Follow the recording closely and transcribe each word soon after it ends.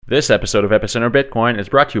This episode of Epicenter Bitcoin is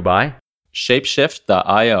brought to you by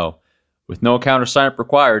Shapeshift.io. With no account or sign-up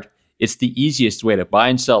required, it's the easiest way to buy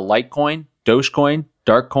and sell Litecoin, Dogecoin,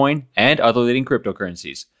 Darkcoin, and other leading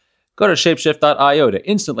cryptocurrencies. Go to Shapeshift.io to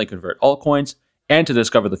instantly convert altcoins and to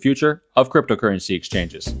discover the future of cryptocurrency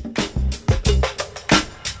exchanges.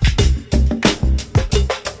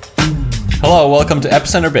 Hello, welcome to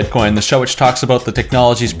Epicenter Bitcoin, the show which talks about the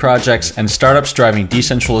technologies, projects, and startups driving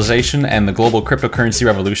decentralization and the global cryptocurrency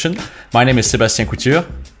revolution. My name is Sébastien Couture.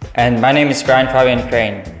 And my name is Brian Fabian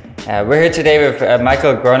Crane. We're here today with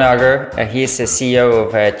Michael Gronager. He's the CEO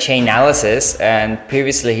of Chainalysis, and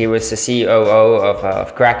previously he was the COO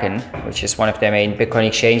of Kraken, which is one of the main Bitcoin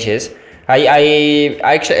exchanges.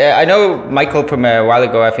 I know Michael from a while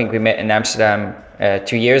ago. I think we met in Amsterdam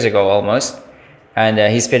 2 years ago almost. And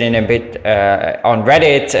he's been in a bit on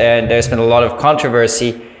Reddit, and there's been a lot of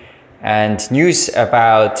controversy and news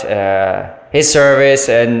about his service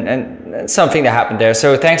and something that happened there.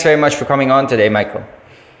 So thanks very much for coming on today, Michael.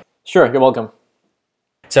 Sure, you're welcome.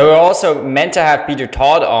 So we're also meant to have Peter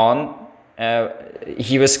Todd on.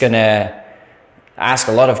 He was going to ask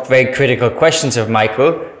a lot of very critical questions of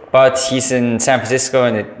Michael, but he's in San Francisco,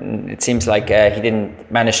 and it seems like he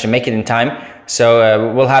didn't manage to make it in time.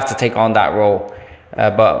 So we'll have to take on that role.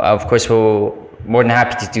 But of course, we're more than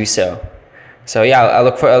happy to do so. So yeah, I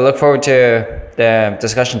look forward to the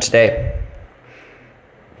discussion today.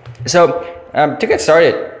 So to get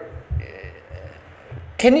started,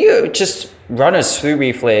 can you just run us through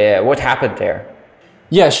briefly what happened there?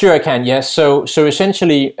 Yeah, sure I can. Yes. So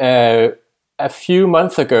essentially, a few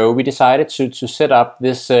months ago, we decided to set up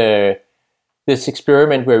this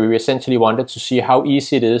experiment where we essentially wanted to see how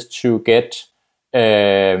easy it is to get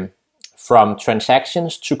from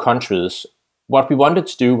transactions to countries. What we wanted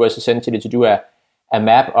to do was essentially to do a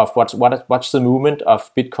map of what's the movement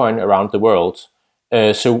of Bitcoin around the world.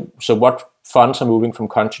 So what funds are moving from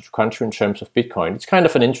country to country in terms of Bitcoin. It's kind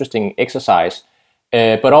of an interesting exercise.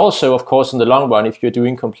 But also, of course, in the long run, if you're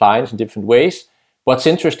doing compliance in different ways, what's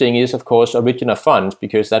interesting is, of course, origin of funds,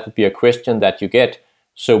 because that would be a question that you get.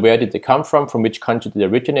 So where did they come from which country did they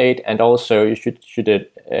originate? And also you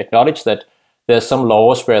should acknowledge that there's some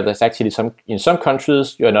laws where there's actually in some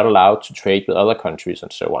countries you're not allowed to trade with other countries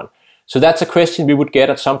and so on. So that's a question we would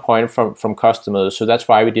get at some point from customers. So that's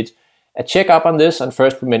why we did a checkup on this. And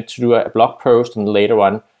first we meant to do a blog post, and later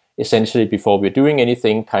on, essentially before we were doing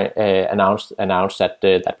anything, announced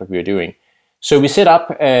that what we were doing. So we set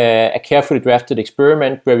up a carefully drafted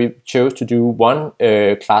experiment where we chose to do one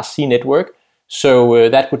Class C network. So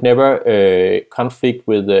that would never conflict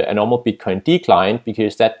with a normal Bitcoin D client,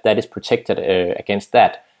 because that is protected against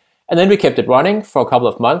that. And then we kept it running for a couple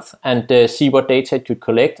of months and see what data it could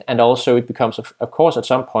collect. And also it becomes, of course, at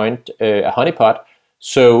some point a honeypot.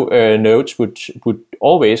 So nodes would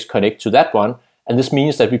always connect to that one. And this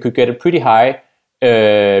means that we could get a pretty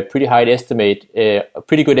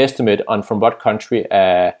good estimate on from what country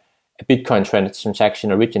a Bitcoin transaction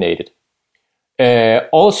originated.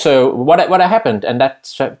 Also, what happened, and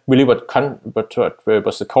that's really what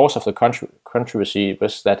was the cause of the controversy,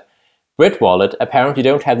 was that Bread Wallet apparently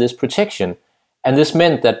don't have this protection, and this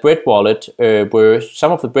meant that Bread Wallet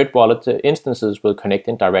some of the Bread Wallet instances will connect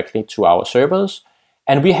in directly to our servers,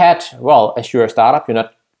 and we had, well, as you're a startup, you're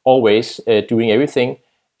not always doing everything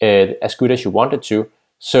as good as you wanted to.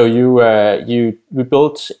 So we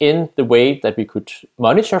built in the way that we could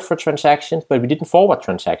monitor for transactions, but we didn't forward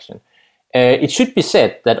transaction. It should be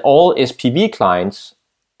said that all SPV clients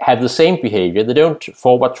have the same behavior. They don't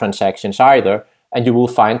forward transactions either, and you will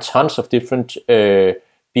find tons of different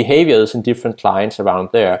behaviors in different clients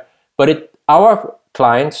around there. But our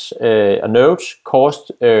clients, nodes,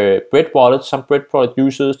 caused some Bread Wallet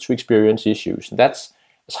users to experience issues. And that's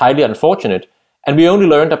highly unfortunate. And we only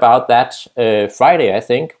learned about that Friday, I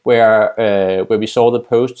think, where we saw the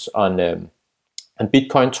posts on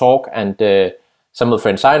Bitcoin Talk, and some of the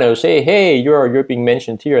friends I know say, hey, you're being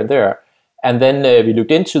mentioned here and there. And then we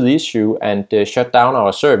looked into the issue and shut down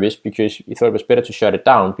our service, because we thought it was better to shut it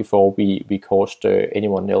down before we caused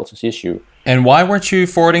anyone else's issue. And why weren't you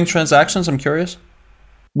forwarding transactions? I'm curious.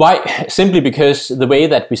 Why? Simply because the way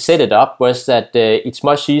that we set it up was that it's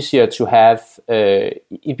much easier to have,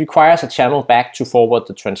 it requires a channel back to forward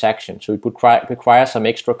the transaction. So it would require some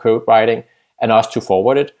extra code writing and us to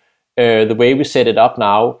forward it. The way we set it up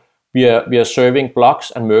now, we are serving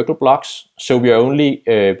blocks and Merkle blocks, so we are only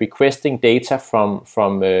requesting data from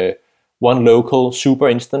one local super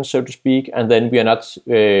instance, so to speak, and then we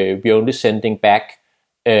are only sending back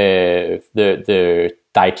the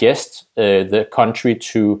digest, the country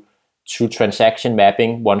to transaction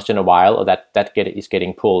mapping once in a while, or that is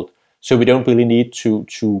getting pulled. So we don't really need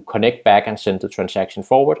to connect back and send the transaction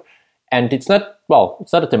forward. And it's not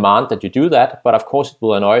a demand that you do that, but of course it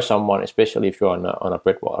will annoy someone, especially if you're on a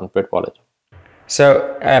Bread wallet.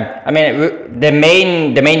 So, the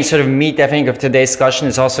main sort of meat, I think, of today's discussion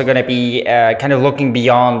is also going to be kind of looking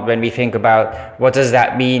beyond when we think about what does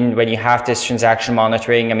that mean when you have this transaction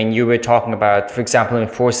monitoring. I mean, you were talking about, for example,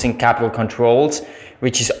 enforcing capital controls,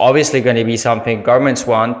 which is obviously going to be something governments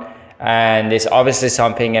want, and is obviously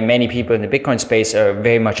something and many people in the Bitcoin space are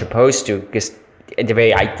very much opposed to, because the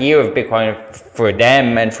very idea of Bitcoin for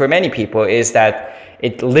them and for many people is that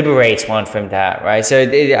it liberates one from that, right? So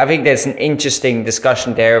I think there's an interesting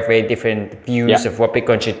discussion there of very different views of what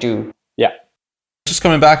Bitcoin should do. Yeah. Just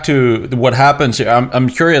coming back to what happens here, I'm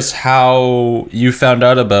curious how you found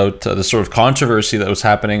out about the sort of controversy that was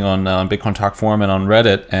happening on Bitcoin Talk Forum and on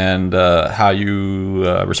Reddit, and how you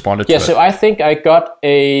responded to it. Yeah, so I think I got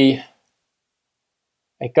a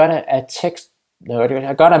text. No,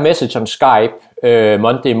 I got a message on Skype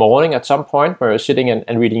Monday morning at some point where I was sitting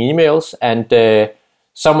and reading emails, and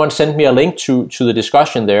someone sent me a link to the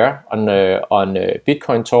discussion there on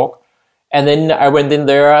Bitcoin Talk, and then I went in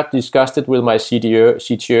there, discussed it with my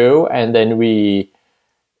CTO, and then we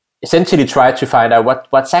essentially tried to find out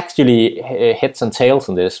what's actually heads and tails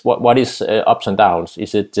in this. What is ups and downs?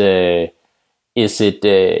 Is it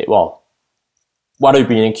what are we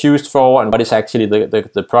being accused for, and what is actually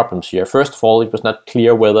the problems here? First of all, it was not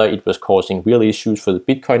clear whether it was causing real issues for the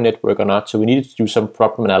Bitcoin network or not, so we needed to do some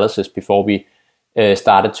problem analysis before we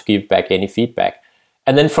started to give back any feedback.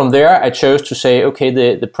 And then from there, I chose to say, okay,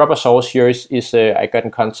 the proper source here is I got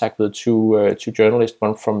in contact with two journalists,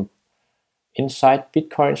 one from Inside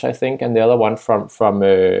Bitcoins, I think, and the other one from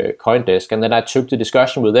CoinDesk. And then I took the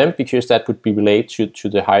discussion with them because that would be relayed to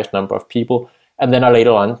the highest number of people. And then I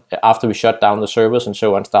later on, after we shut down the servers and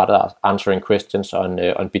so on, started answering questions on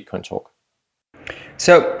Bitcoin Talk.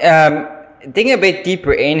 So, digging a bit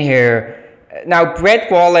deeper in here, now Bread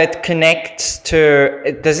Wallet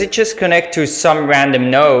does it just connect to some random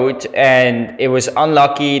node? And it was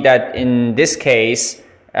unlucky that in this case,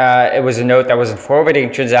 it was a node that wasn't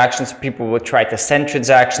forwarding transactions. People would try to send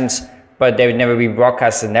transactions, but they would never be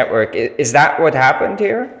broadcast to the network. Is that what happened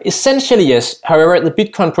here? Essentially, yes. However, the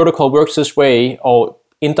Bitcoin protocol works this way, or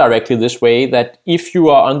indirectly this way, that if you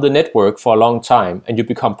are on the network for a long time and you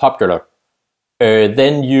become popular,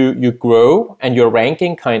 then you grow and your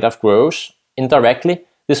ranking kind of grows indirectly.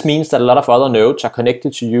 This means that a lot of other nodes are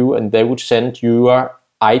connected to you and they would send your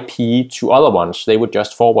IP to other ones. They would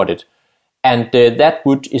just forward it. And that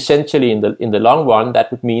would essentially, in the long run,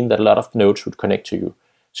 that would mean that a lot of nodes would connect to you.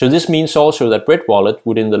 So this means also that Bread Wallet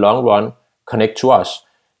would in the long run connect to us.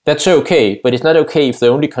 That's okay, but it's not okay if they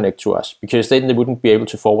only connect to us, because then they wouldn't be able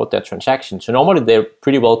to forward their transactions. So normally they're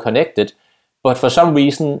pretty well connected, but for some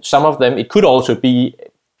reason, some of them, it could also be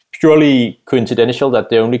purely coincidental that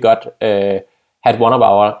they only had one of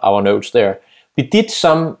our nodes there. We did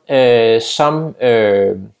some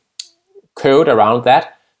code around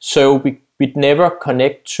that, so we'd never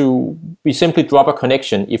connect to, we simply drop a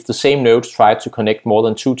connection if the same nodes try to connect more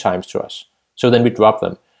than 2 times to us. So then we drop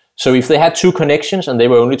them. So if they had 2 connections and they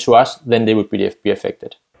were only to us, then they would be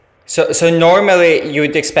affected. So normally you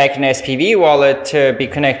would expect an SPV wallet to be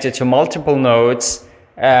connected to multiple nodes,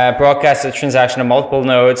 broadcast a transaction to multiple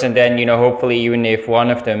nodes, and then, hopefully even if one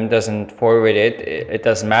of them doesn't forward it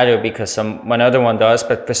doesn't matter because one other one does.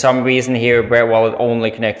 But for some reason here, Bread Wallet only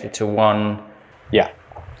connected to one.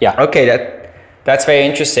 Yeah. Okay, that's very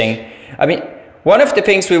interesting. I mean, one of the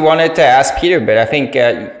things we wanted to ask Peter, but I think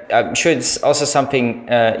I'm sure it's also something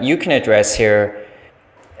you can address here.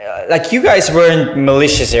 Like, you guys weren't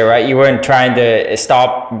malicious here, right? You weren't trying to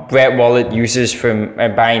stop Bread Wallet users from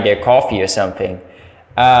buying their coffee or something.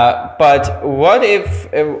 But what if,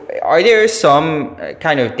 are there some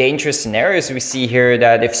kind of dangerous scenarios we see here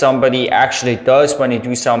that if somebody actually does want to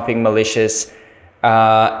do something malicious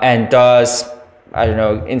and does, I don't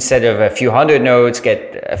know, instead of a few hundred nodes,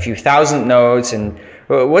 get a few thousand nodes, and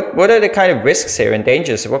what are the kind of risks here and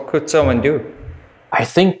dangers? What could someone do? I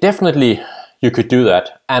think definitely you could do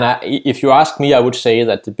that. And if you ask me, I would say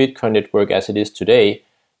that the Bitcoin network as it is today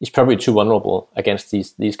is probably too vulnerable against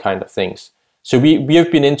these kind of things. So we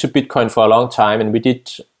have been into Bitcoin for a long time, and we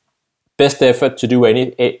did best effort to do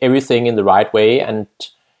everything in the right way. And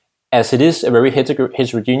as it is a very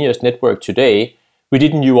heterogeneous network today, we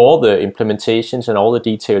didn't knew all the implementations and all the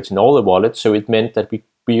details in all the wallets, so it meant that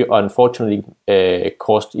we unfortunately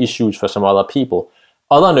caused issues for some other people.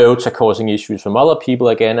 Other nodes are causing issues from other people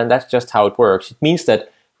again, and that's just how it works. It means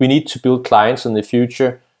that we need to build clients in the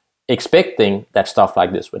future expecting that stuff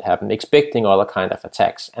like this would happen, expecting other kind of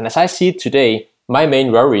attacks. And as I see it today, my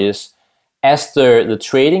main worry is, as the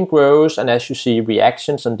trading grows and as you see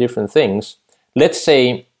reactions on different things, let's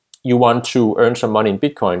say you want to earn some money in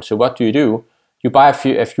Bitcoin. So what do? You buy a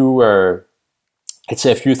few let's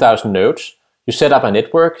say a few thousand nodes. You set up a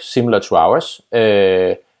network similar to ours,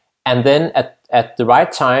 and then at the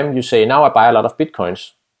right time you say, now I buy a lot of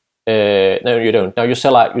Bitcoins. No, you don't. Now you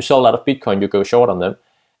sell a lot of Bitcoin. You go short on them,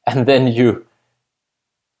 and then you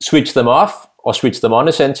switch them off or switch them on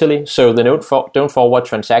essentially. So they don't forward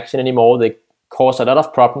transaction anymore. They cause a lot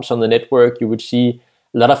of problems on the network. You would see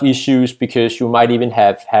a lot of issues because you might even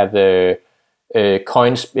have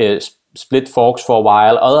coins split forks for a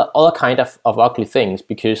while. Other kind of ugly things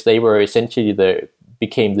because they were essentially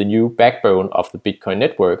became the new backbone of the Bitcoin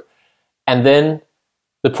network, and then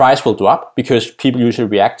the price will drop because people usually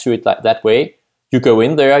react to it that way. You go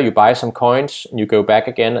in there, you buy some coins, and you go back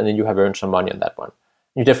again, and then you have earned some money on that one.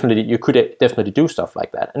 You could definitely do stuff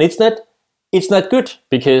like that, and it's not good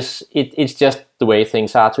because it's just the way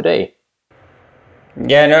things are today.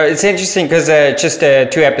 Yeah, no, it's interesting because just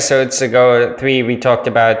 2 episodes ago, 3, we talked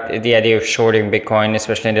about the idea of shorting Bitcoin,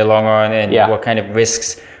 especially in the long run, and what kind of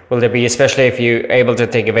risks will there be, especially if you're able to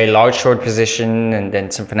take a very large short position, and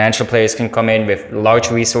then some financial players can come in with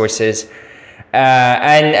large resources.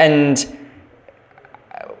 And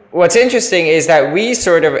what's interesting is that we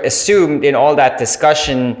sort of assumed in all that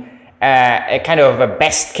discussion a kind of a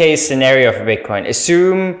best case scenario for Bitcoin.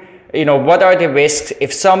 Assume, what are the risks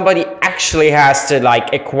if somebody actually has to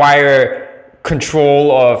acquire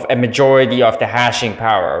control of a majority of the hashing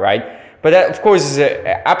power, right? But that, of course, is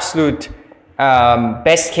an absolute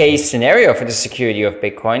best case scenario for the security of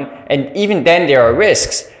Bitcoin. And even then there are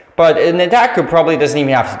risks. But an attacker probably doesn't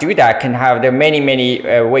even have to do that, there are many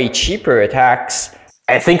way cheaper attacks.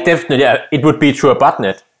 I think definitely it would be through a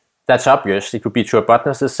botnet. That's obvious. It would be through a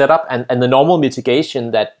botnet setup, and the normal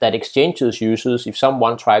mitigation that exchanges uses if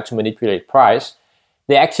someone tried to manipulate price,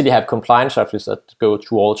 they actually have compliance officers that go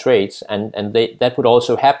through all trades, and that would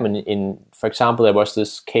also happen in, for example, there was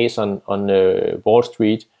this case on Wall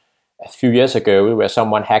Street a few years ago where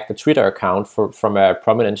someone hacked a Twitter account from a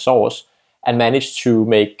prominent source and managed to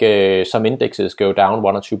make some indexes go down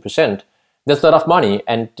 1 or 2%. That's a lot of money,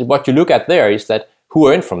 and what you look at there is that who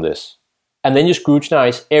earned from this? And then you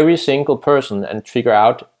scrutinize every single person and figure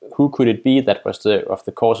out who could it be that was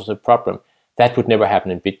the cause of the problem. That would never happen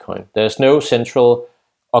in Bitcoin. There's no central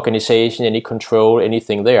organization, any control,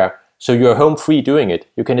 anything there. So you're home free doing it.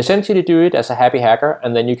 You can essentially do it as a happy hacker,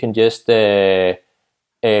 and then you can just go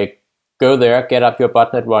there, get up your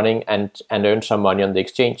botnet running, and earn some money on the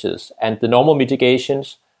exchanges. And the normal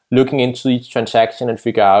mitigations, looking into each transaction and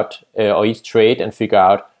figure out, or each trade and figure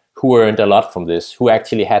out who earned a lot from this, who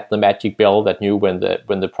actually had the magic bell that knew when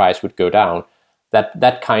the price would go down.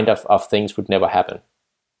 That kind of things would never happen.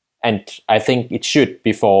 And I think it should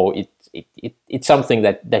before it's something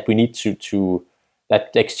that we need to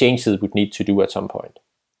that exchanges would need to do at some point.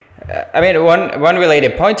 I mean, one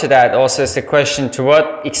related point to that also is the question: to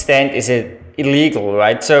what extent is it illegal,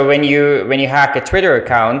 right? So when you hack a Twitter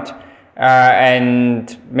account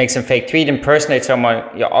and make some fake tweet, impersonate someone,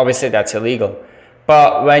 obviously that's illegal.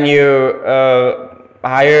 But when you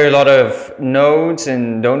hire a lot of nodes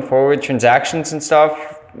and don't forward transactions and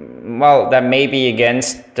stuff, well, that may be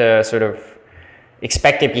against the sort of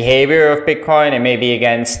expected behavior of Bitcoin, and maybe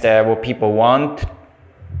against what people want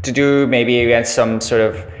to do, maybe against some sort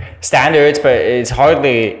of standards, but it's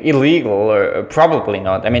hardly illegal, or probably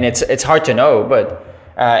not. I mean, it's hard to know, but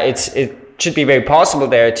it should be very possible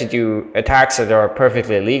there to do attacks that are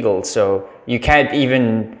perfectly legal. So you can't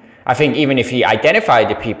even, I think even if you identify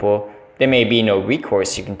the people, there may be no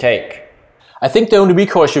recourse you can take. I think the only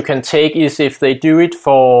recourse you can take is if they do it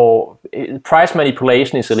for price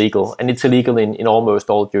manipulation is illegal, and it's illegal in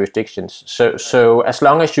almost all jurisdictions. So as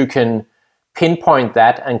long as you can pinpoint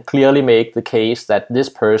that and clearly make the case that this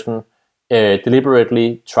person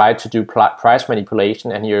deliberately tried to do price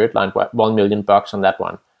manipulation and he earned like $1 million on that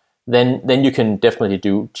one, then you can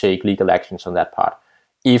definitely take legal actions on that part.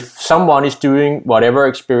 If someone is doing whatever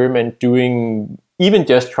experiment, doing even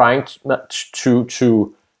just trying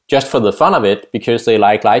to just for the fun of it, because they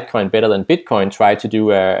like Litecoin better than Bitcoin, try to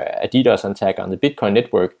do a DDoS attack on the Bitcoin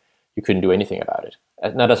network, you couldn't do anything about it.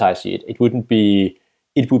 Not as I see it. It would be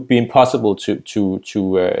impossible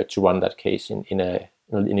to run that case in a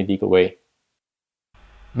legal way.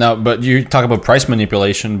 Now, but you talk about price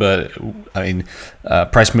manipulation, but I mean,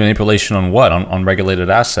 price manipulation on what? On regulated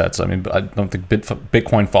assets? I mean, I don't think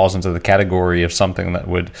Bitcoin falls into the category of something that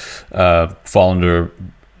would fall under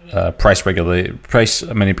price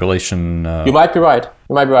manipulation. You might be right.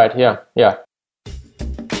 Yeah.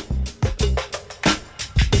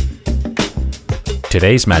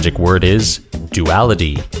 Today's magic word is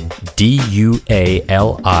duality. DUALITY.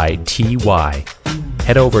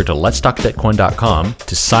 Head over to letstalkbitcoin.com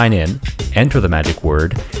to sign in, enter the magic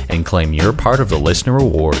word, and claim your part of the listener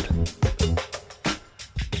reward.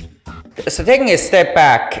 So taking a step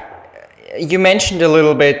back, you mentioned a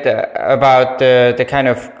little bit about the kind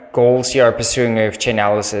of goals you are pursuing with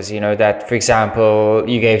Chainalysis, that, for example,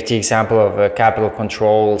 you gave the example of capital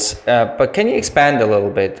controls, but can you expand a little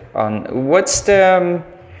bit on what are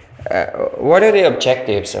the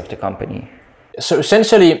objectives of the company? So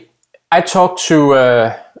essentially, I talked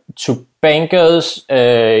to bankers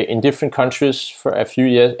in different countries for a few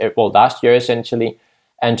years, last year essentially,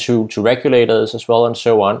 and to regulators as well and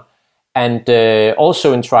so on. And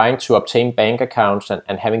also in trying to obtain bank accounts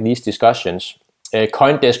and having these discussions,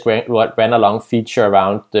 CoinDesk ran a long feature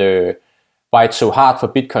around why it's so hard for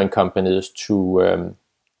Bitcoin companies to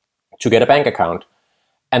get a bank account.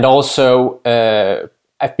 And also,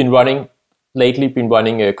 I've been running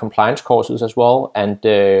compliance courses as well, and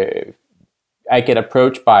I get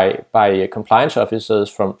approached by compliance officers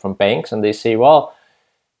from banks, and they say, well,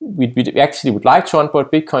 we actually would like to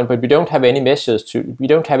onboard Bitcoin, but we don't have any measures we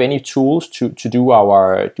don't have any tools to do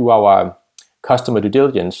our customer due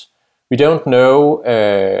diligence. We don't know,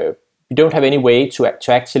 we don't have any way to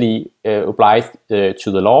actually apply to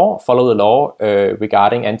the law, follow the law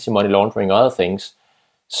regarding anti-money laundering and other things.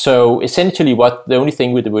 So essentially the only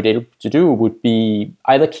thing we would be able to do would be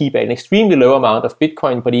either keep an extremely low amount of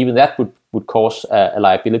Bitcoin, but even that would cause a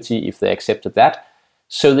liability if they accepted that.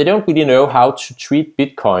 So they don't really know how to treat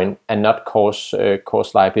Bitcoin and not cause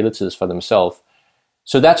liabilities for themselves.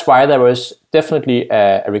 So that's why there was definitely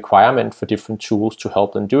a requirement for different tools to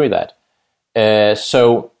help them do that.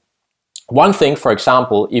 So one thing, for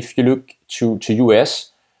example, if you look to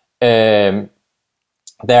US, there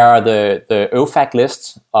are the OFAC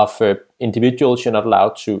lists of individuals you're not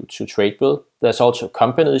allowed to trade with. There's also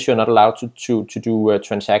companies you're not allowed to do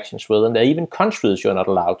transactions with, and there are even countries you're not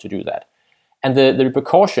allowed to do that. And the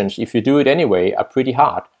repercussions, if you do it anyway, are pretty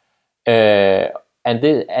hard. And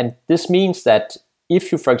this means that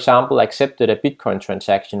if you, for example, accepted a Bitcoin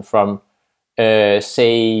transaction from,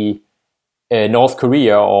 say, North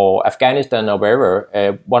Korea or Afghanistan or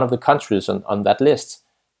wherever, one of the countries on that list,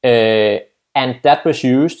 and that was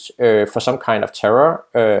used for some kind of terror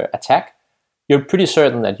attack, you're pretty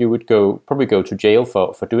certain that you would probably go to jail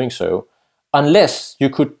for doing so, unless you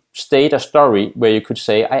could state a story where you could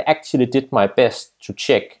say, I actually did my best to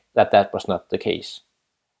check that was not the case.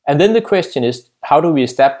 And then the question is, how do we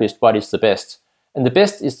establish what is the best? And the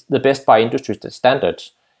best is the best by industry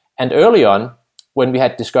standards. And early on, when we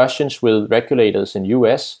had discussions with regulators in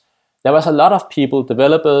US, there was a lot of people,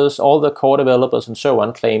 developers, all the core developers and so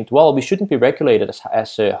on, claimed, well, we shouldn't be regulated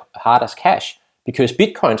as hard as cash because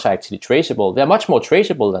Bitcoins are actually traceable. They're much more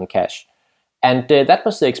traceable than cash. And that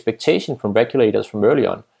was the expectation from regulators from early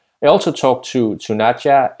on. I also talked to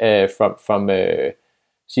Nadia from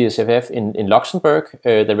CSFF in Luxembourg,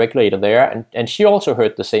 the regulator there, and she also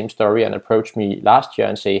heard the same story and approached me last year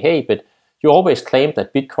and say, hey, but you always claimed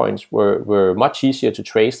that Bitcoins were much easier to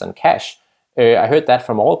trace than cash. I heard that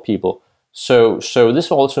from all people. So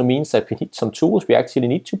this also means that we need some tools. We actually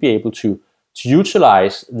need to be able to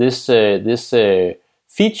utilize this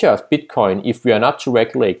feature of Bitcoin if we are not to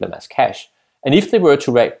regulate them as cash. And if they were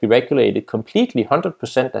to be regulated completely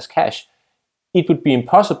 100% as cash, it would be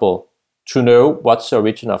impossible to know what's the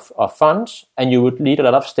origin of funds, and you would need a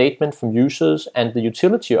lot of statement from users, and the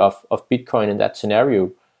utility of Bitcoin in that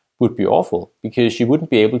scenario would be awful because you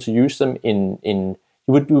wouldn't be able to use them it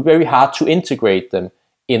would be very hard to integrate them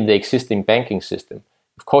in the existing banking system.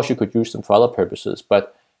 Of course, you could use them for other purposes,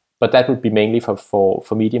 but that would be mainly for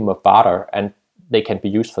medium of barter, and they can be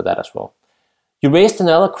used for that as well. You raised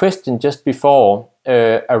another question just before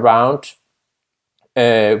around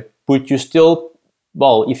would you still,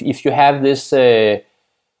 well, if you have this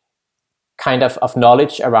kind of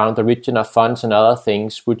knowledge around the origin of funds and other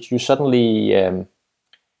things, would you suddenly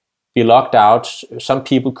be locked out? Some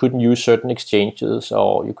people couldn't use certain exchanges,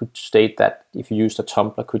 or you could state that if you used a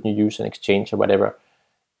Tumblr, couldn't you use an exchange or whatever.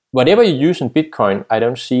 Whatever you use in Bitcoin, I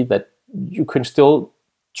don't see that you can still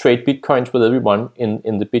trade Bitcoins with everyone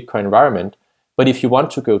in the Bitcoin environment. But if you want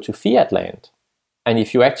to go to fiat land, and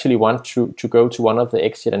if you actually want to go to one of the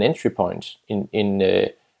exit and entry points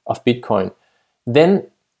of Bitcoin, then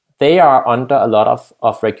they are under a lot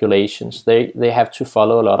of regulations. They have to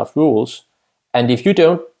follow a lot of rules. And if you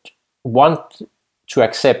don't want to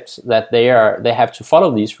accept that they have to follow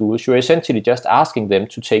these rules, you're essentially just asking them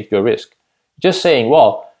to take your risk. Just saying,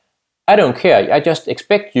 well, I don't care. I just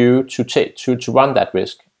expect you to run that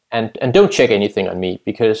risk. and don't check anything on me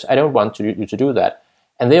because I don't want you to do that.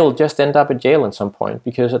 And they will just end up in jail at some point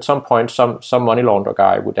because at some point some money launderer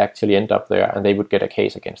guy would actually end up there and they would get a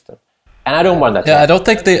case against them. And I don't want that. Yeah, I don't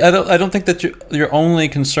think that you're only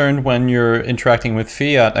concerned when you're interacting with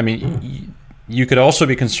fiat. I mean, you could also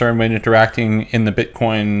be concerned when interacting in the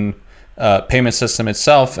Bitcoin payment system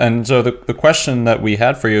itself. And so the question that we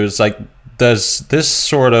had for you is like, does this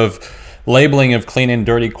sort of labeling of clean and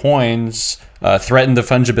dirty coins threaten the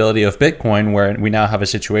fungibility of Bitcoin, where we now have a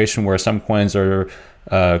situation where some coins are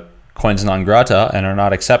coins non grata and are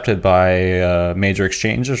not accepted by major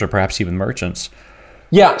exchanges or perhaps even merchants?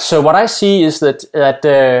 Yeah, so what I see is that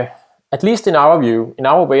at least in our view, in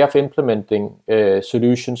our way of implementing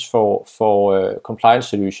solutions for compliance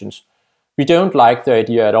solutions, we don't like the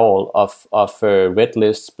idea at all of red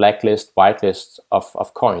lists, black lists, white lists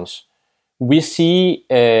of coins. We see,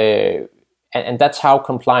 and that's how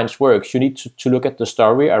compliance works, you need to look at the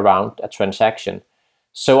story around a transaction.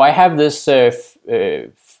 So I have this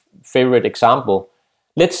favorite example.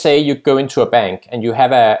 Let's say you go into a bank and you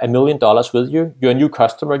have $1 million with you. You're a new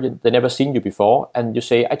customer, they've never seen you before, and you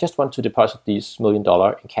say, I just want to deposit these $1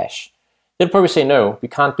 million in cash. They'll probably say, no, we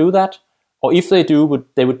can't do that. Or if they do,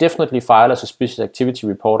 they would definitely file a suspicious activity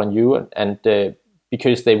report on you, and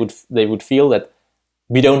because they would feel that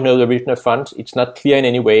we don't know the origin of funds. It's not clear in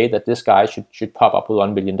any way that this guy should pop up with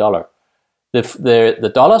 $1 million.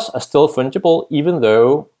 The dollars are still fungible, even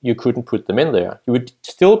though you couldn't put them in there. You would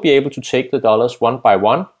still be able to take the dollars one by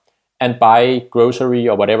one and buy grocery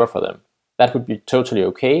or whatever for them. That would be totally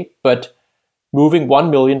okay, but moving $1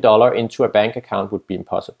 million into a bank account would be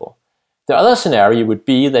impossible. The other scenario would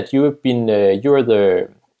be that you have been, you're the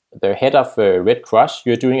head of Red Cross,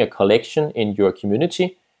 you're doing a collection in your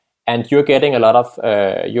community, and you're getting a lot of,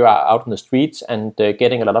 you're out in the streets and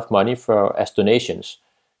getting a lot of money as donations.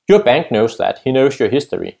 Your bank knows that. He knows your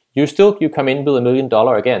history. You come in with $1 million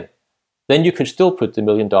again. Then you could still put the $1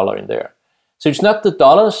 million in there. So it's not the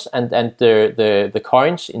dollars and the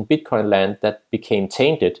coins in Bitcoin land that became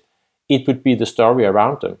tainted. It would be the story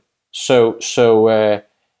around them. So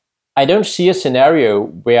I don't see a scenario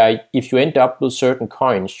where if you end up with certain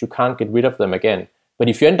coins, you can't get rid of them again. But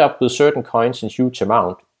if you end up with certain coins in huge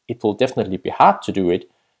amount, it will definitely be hard to do it.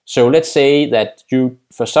 So let's say that you,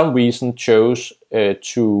 for some reason, chose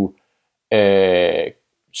to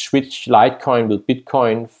switch Litecoin with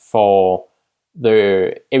Bitcoin for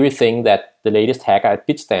everything that the latest hacker at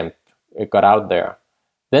Bitstamp got out there.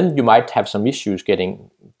 Then you might have some issues getting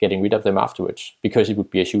rid of them afterwards because it would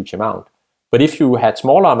be a huge amount. But if you had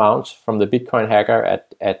smaller amounts from the Bitcoin hacker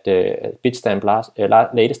at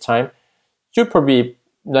Bitstamp latest time, you'd probably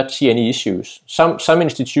not see any issues. Some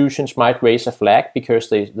institutions might raise a flag because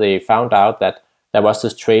they found out that there was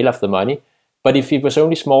this trail of the money. But if it was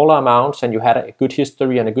only smaller amounts and you had a good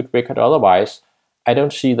history and a good record otherwise, I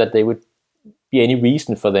don't see that there would be any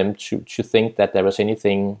reason for them to think that there was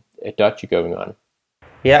anything dodgy going on.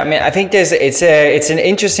 Yeah, I mean, I think it's an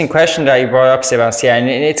interesting question that you brought up, Sebastian,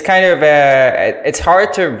 and it's kind of it's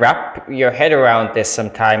hard to wrap your head around this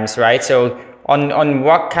sometimes, right? So on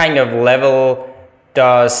what kind of level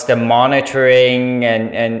does the monitoring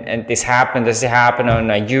and this happen? Does it happen on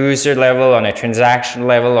a user level, on a transaction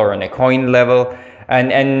level, or on a coin level?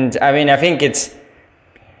 And I mean, I think it's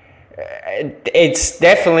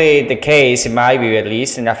definitely the case, in my view at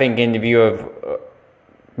least, and I think in the view of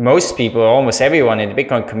most people, almost everyone in the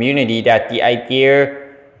Bitcoin community, that the idea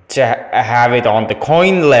to have it on the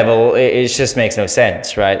coin level, it just makes no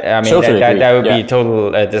sense, right? I mean, totally that would be a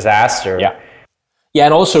total disaster. Yeah,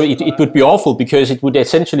 and also it would be awful because it would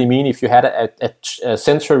essentially mean if you had a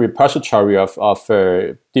central repository of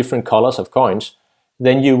different colors of coins,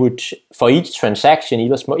 then you would, for each transaction,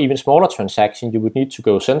 even smaller transaction, you would need to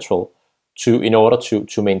go central in order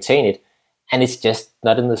to maintain it. And it's just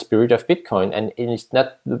not in the spirit of Bitcoin, and it's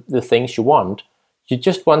not the things you want. You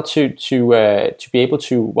just want to be able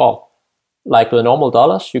to, well, like with normal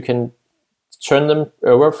dollars, you can turn them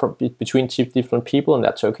over between different people, and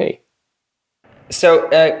that's okay. So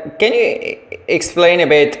can you explain a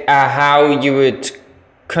bit how you would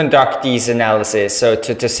conduct these analyses? So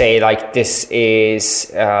to say like this is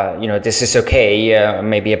this is okay.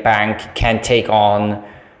 Maybe a bank can take on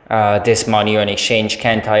this money, or an exchange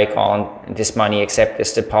can take on this money, accept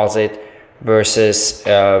this deposit, versus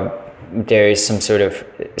there is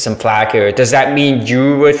some flag here. Does that mean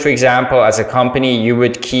you would, for example, as a company, you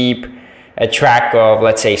would keep a track of,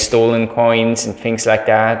 let's say, stolen coins and things like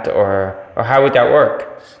that, or how would that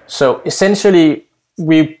work? So essentially,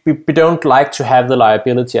 we don't like to have the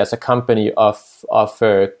liability as a company of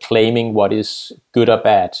claiming what is good or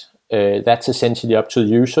bad. that's essentially up to the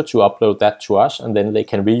user to upload that to us, and then they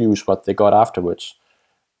can reuse what they got afterwards.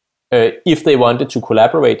 If they wanted to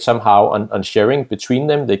collaborate somehow on sharing between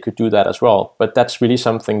them, they could do that as well. But that's really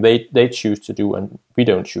something they choose to do, and we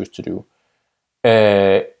don't choose to do.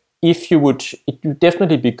 It would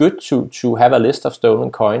definitely be good to have a list of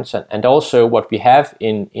stolen coins, and also what we have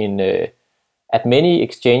in at many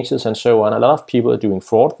exchanges and so on. A lot of people are doing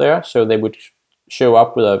fraud there, so they would show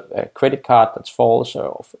up with a credit card that's false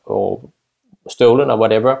or stolen or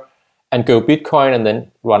whatever, and go Bitcoin and then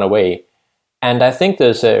run away. And I think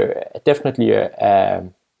there's definitely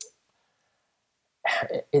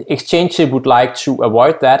exchanges would like to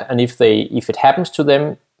avoid that, and if it happens to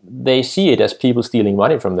them, they see it as people stealing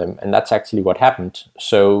money from them, and that's actually what happened.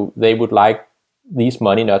 So they would like this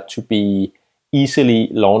money not to be easily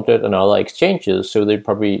laundered on other exchanges, so they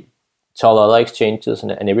probably tell other exchanges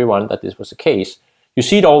and everyone that this was the case. You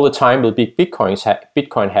see it all the time with big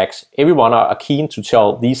Bitcoin hacks. Everyone are keen to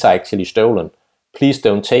tell these are actually stolen. Please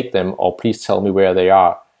don't take them, or please tell me where they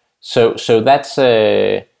are. So that's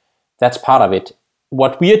part of it.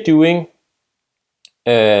 What we are doing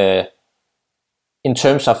in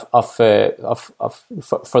terms of for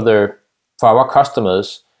our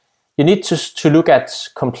customers, you need to look at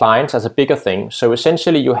compliance as a bigger thing. So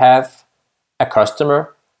essentially, you have a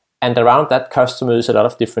customer, and around that customer is a lot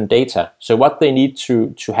of different data. So what they need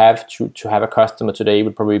to have a customer today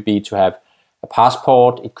would probably be to have a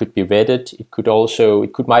passport. It could be vetted.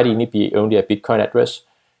 It might even be only a Bitcoin address.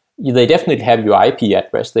 They definitely have your IP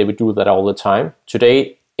address. They would do that all the time.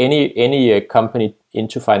 Today, any company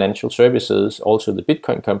into financial services, also the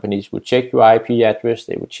Bitcoin companies, would check your IP address.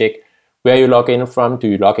 They would check where you log in from. Do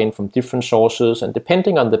you log in from different sources? And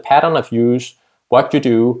depending on the pattern of use, what you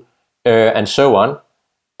do, and so on.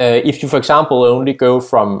 If you, for example, only go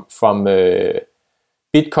from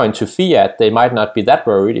Bitcoin to fiat, they might not be that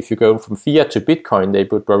worried. If you go from fiat to Bitcoin, they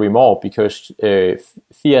would worry more, because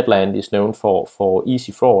fiat land is known for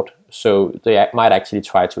easy fraud. So they might actually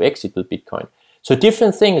try to exit with Bitcoin. So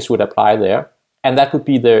different things would apply there, and that would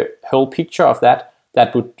be the whole picture of that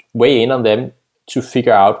would weigh in on them to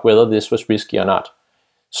figure out whether this was risky or not.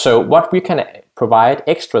 So what we can provide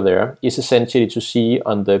extra there is essentially to see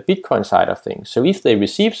on the Bitcoin side of things. So if they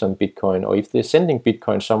receive some Bitcoin, or if they're sending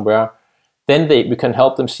Bitcoin somewhere, then we can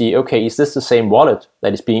help them see, okay, is this the same wallet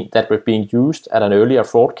that was being used at an earlier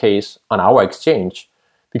fraud case on our exchange?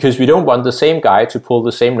 Because we don't want the same guy to pull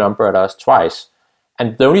the same number at us twice.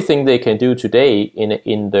 And the only thing they can do today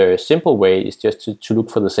in the simple way is just to look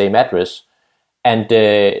for the same address. And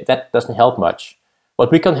that doesn't help much.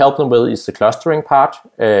 What we can help them with is the clustering part,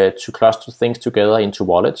 to cluster things together into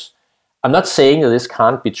wallets. I'm not saying that this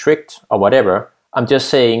can't be tricked or whatever. I'm just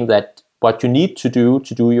saying that what you need to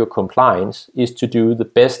do your compliance is to do the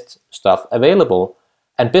best stuff available.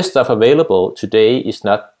 And best stuff available today is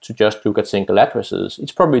not to just look at single addresses.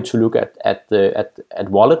 It's probably to look at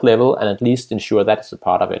wallet level, and at least ensure that is a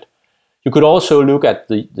part of it. You could also look at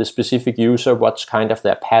the specific user, what's kind of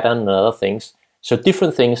their pattern and other things. So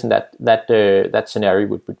different things in that scenario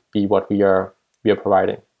would be what we are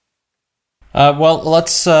providing. Well,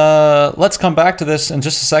 let's come back to this in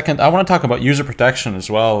just a second. I want to talk about user protection as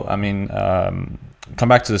well. I mean, come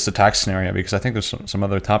back to this attack scenario, because I think there's some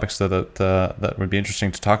other topics that would be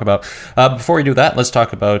interesting to talk about. Before we do that, let's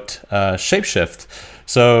talk about Shapeshift.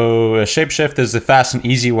 So Shapeshift is the fast and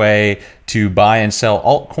easy way to buy and sell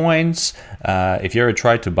altcoins. If you ever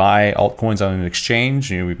tried to buy altcoins on an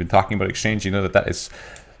exchange, we've been talking about exchange, you know that is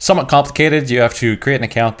somewhat complicated. You have to create an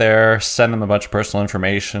account there, send them a bunch of personal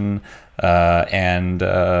information, and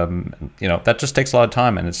that just takes a lot of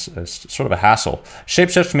time, and it's sort of a hassle.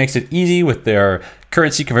 Shapeshift makes it easy with their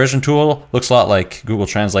currency conversion tool. Looks a lot like Google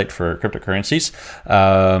Translate for cryptocurrencies.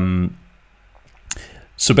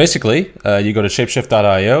 So basically, you go to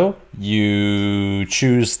shapeshift.io, you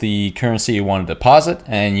choose the currency you want to deposit,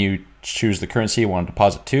 and you choose the currency you want to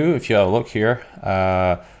deposit to. If you have a look here,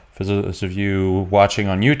 for those of you watching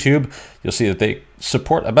on YouTube, you'll see that they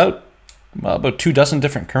support about 24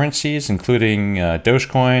 different currencies, including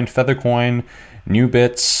Dogecoin, Feathercoin,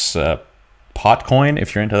 Newbits, Potcoin,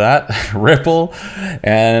 if you're into that, Ripple,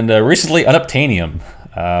 and recently Unobtainium.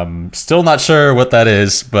 Still not sure what that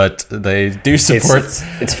is, but they do support.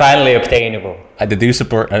 It's finally obtainable. They do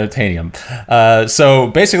support Unobtainium. So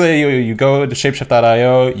basically, you go to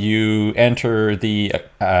shapeshift.io, you enter the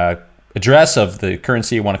address of the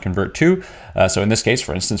currency you want to convert to. So in this case,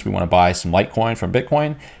 for instance, we want to buy some Litecoin from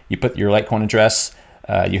Bitcoin. You put your Litecoin address,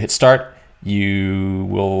 you hit start, you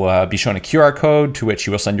will be shown a QR code to which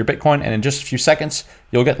you will send your Bitcoin, and in just a few seconds,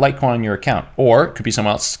 you'll get Litecoin on your account. Or it could be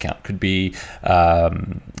someone else's account. Could be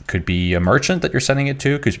a merchant that you're sending it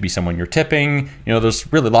to. Could be someone you're tipping.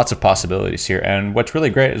 There's really lots of possibilities here. And what's really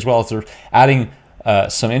great as well is they're adding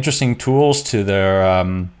some interesting tools to their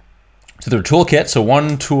toolkit. So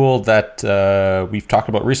one tool that we've talked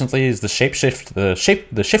about recently is the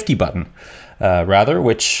Shifty button,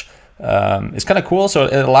 which is kind of cool. So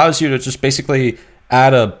it allows you to just basically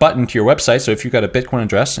add a button to your website. So if you've got a Bitcoin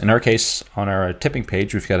address, in our case, on our tipping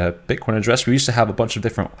page, we've got a Bitcoin address. We used to have a bunch of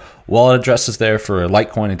different wallet addresses there for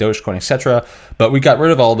Litecoin and Dogecoin, etc. But we got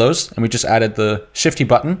rid of all those, and we just added the Shifty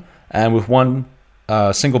button. And with one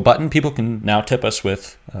single button, people can now tip us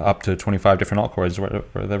with up to 25 different altcoins,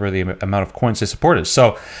 whatever the amount of coins they supported.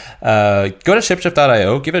 So go to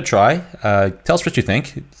ShapeShift.io, give it a try. Tell us what you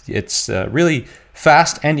think. It's really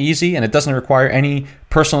fast and easy, and it doesn't require any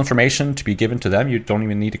personal information to be given to them. You don't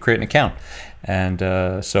even need to create an account. And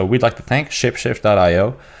so we'd like to thank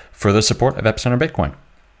ShapeShift.io for the support of Epicenter Bitcoin.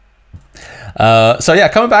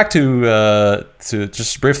 Coming back to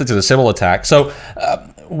just briefly to the Sybil attack. So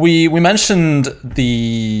we mentioned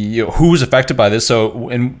who was affected by this. So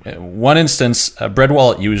in one instance, Bread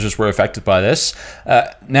Wallet users were affected by this.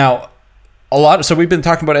 Now, so we've been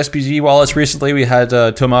talking about SPV wallets recently. We had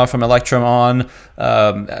Thomas from Electrum on.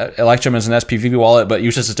 Electrum is an SPV wallet, but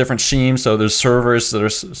uses a different scheme. So there's servers that are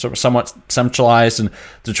somewhat centralized, and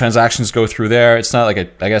the transactions go through there. It's not like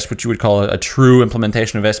I guess what you would call a true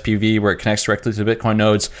implementation of SPV where it connects directly to Bitcoin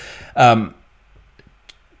nodes.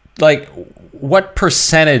 What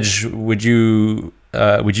percentage would you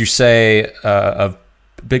say of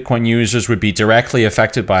Bitcoin users would be directly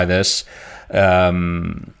affected by this?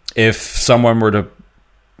 If someone were to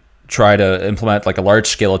try to implement like a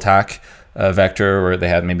large-scale attack vector where they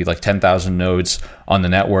had maybe like 10,000 nodes on the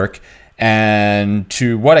network, and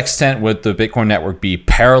to what extent would the Bitcoin network be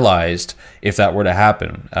paralyzed if that were to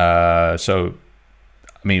happen?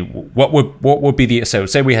 What would be so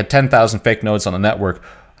say we had 10,000 fake nodes on the network,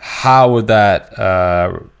 how would that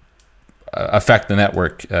affect the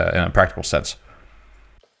network in a practical sense?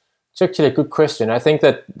 It's actually a good question. I think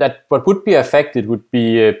that what would be affected would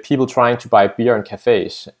be people trying to buy beer in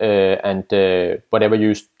cafes and whatever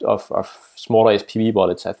use of smaller SPV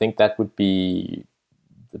wallets. I think that would be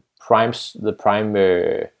the prime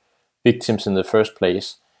victims in the first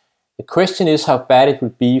place. The question is how bad it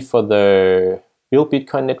would be for the real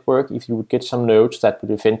Bitcoin network if you would get some nodes that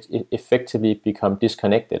would effectively become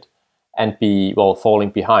disconnected and be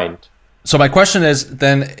falling behind. So my question is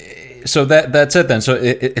then, so that's it then. So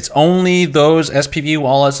it's only those SPV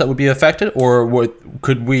wallets that would be affected, or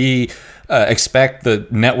could we expect the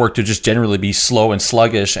network to just generally be slow and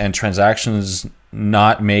sluggish and transactions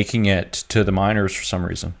not making it to the miners for some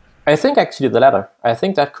reason? I think actually the latter. I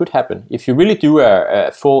think that could happen. If you really do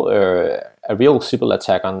a real Sybil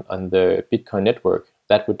attack on the Bitcoin network,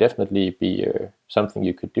 that would definitely be something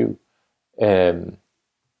you could do.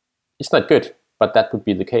 It's not good, but that would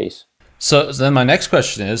be the case. So then my next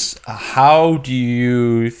question is, how do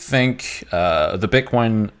you think the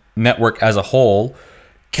Bitcoin network as a whole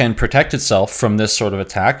can protect itself from this sort of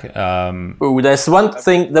attack? There's one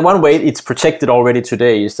thing, the one way it's protected already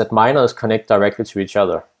today is that miners connect directly to each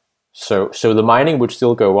other. So the mining would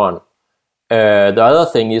still go on. The other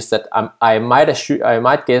thing is that I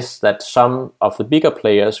might guess that some of the bigger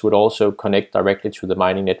players would also connect directly to the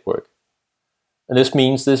mining network. And this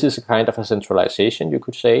means this is a kind of a centralization, you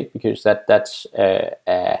could say, because that's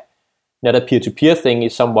not a peer-to-peer thing.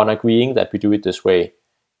 It's someone agreeing that we do it this way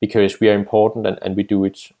because we are important and we do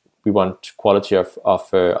it. We want quality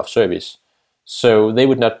of service. So they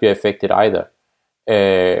would not be affected either.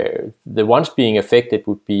 The ones being affected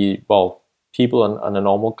would be people on a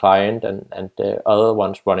normal client and other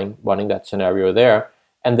ones running that scenario there,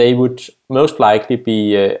 and they would most likely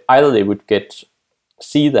be either they would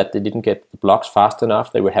see that they didn't get the blocks fast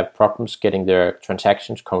enough, they would have problems getting their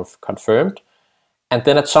transactions confirmed, and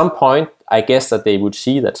then at some point I guess that they would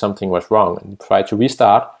see that something was wrong and try to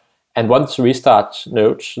restart, and once restart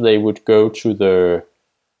nodes they would go to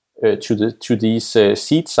these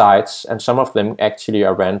seed sites, and some of them actually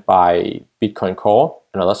are ran by Bitcoin Core,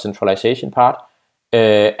 another centralization part,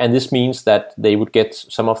 and this means that they would get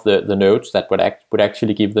some of the nodes that would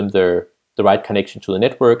actually give them the right connection to the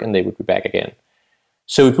network, and they would be back again.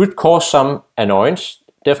 So it would cause some annoyance,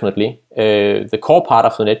 definitely. The core part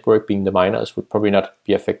of the network, being the miners, would probably not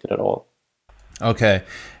be affected at all. Okay,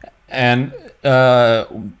 and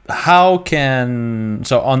how can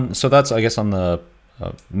so that's I guess on the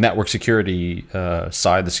network security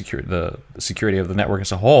side, the security of the network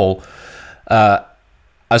as a whole.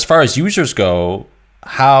 as far as users go,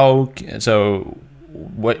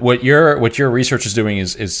 what your research is doing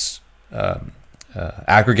is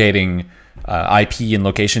aggregating IP and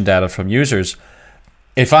location data from users.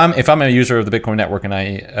 If I'm a user of the Bitcoin network and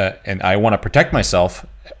I want to protect myself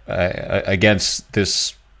against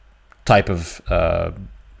this type of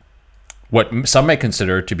what some may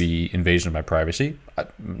consider to be invasion of my privacy, I'm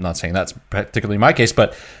not saying that's particularly my case,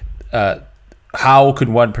 but how could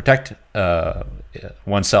one protect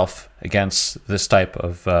oneself against this type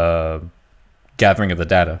of gathering of the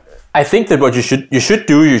data? I think that what you should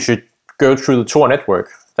go through the Tor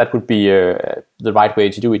network. That would be the right way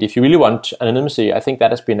to do it. If you really want anonymity, I think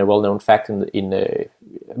that has been a well-known fact in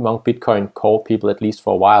among Bitcoin core people, at least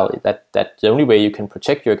for a while, that the only way you can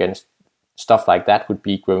protect you against stuff like that would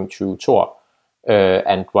be going through Tor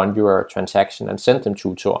and run your transaction and send them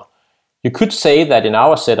to Tor. You could say that in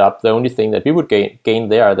our setup, the only thing that we would gain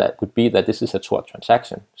there that would be that this is a Tor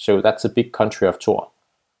transaction. So that's a big country of Tor,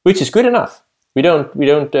 which is good enough. We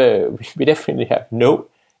definitely have no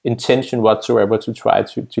intention whatsoever to try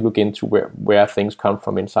to look into where things come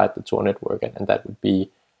from inside the Tor network, and that would be,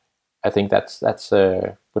 I think that's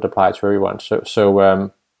would apply to everyone. So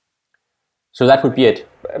that would be it.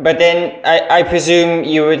 But then I presume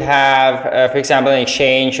you would have, for example, an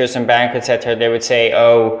exchange or some bank, etc. They would say,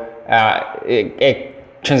 a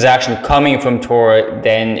transaction coming from Tor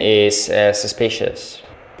then is suspicious,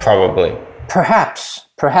 probably. Perhaps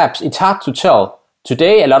it's hard to tell.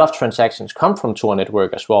 Today, a lot of transactions come from Tor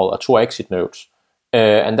network as well, or Tor exit nodes,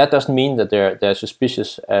 and that doesn't mean that they're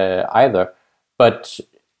suspicious either. But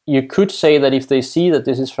you could say that if they see that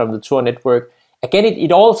this is from the Tor network, again,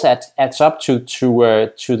 it all adds up to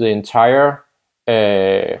the entire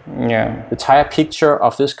entire picture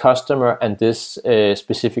of this customer and this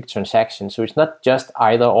specific transaction. So it's not just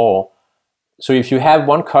either or. So if you have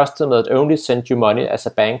one customer that only sent you money as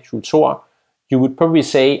a bank through Tor, you would probably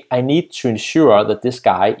say, I need to ensure that this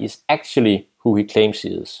guy is actually who he claims he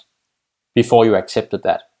is before you accepted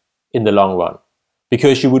that in the long run.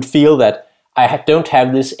 Because you would feel that I don't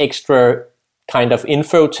have this extra kind of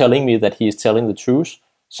info telling me that he is telling the truth.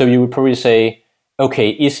 So you would probably say,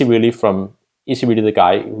 okay, is he really the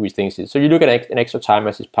guy who he thinks he is? So you look at an extra time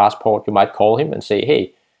as his passport, you might call him and say,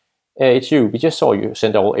 hey, it's you. We just saw you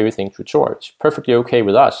send everything through Tor. It's perfectly okay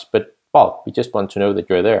with us, but well, we just want to know that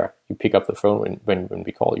you're there. You pick up the phone when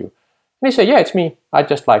we call you. And they say, yeah, it's me. I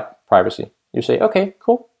just like privacy. You say, okay,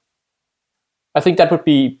 cool. I think that would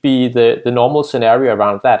be the normal scenario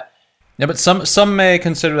around that. Yeah, but some may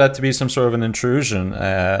consider that to be some sort of an intrusion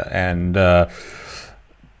and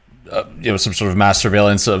some sort of mass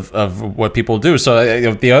surveillance of what people do.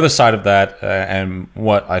 So the other side of that, and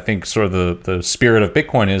what I think sort of the spirit of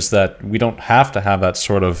Bitcoin is that we don't have to have that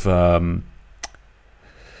sort of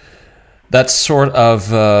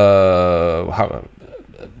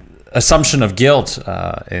assumption of guilt,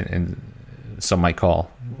 in some might call.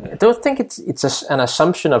 I don't think it's an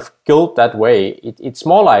assumption of guilt that way. It's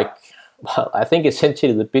more like, well, I think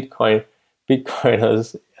essentially the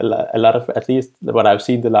Bitcoiners, a lot of, at least what I've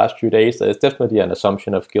seen the last few days, there's definitely an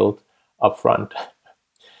assumption of guilt up front.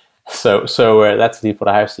 So that's at least what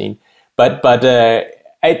I have seen. But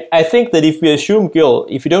I think that if we assume guilt,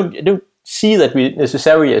 if you don't see that we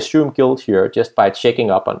necessarily assume guilt here just by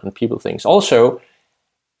checking up on people things. Also,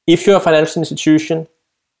 if you're a financial institution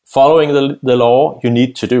following the law, you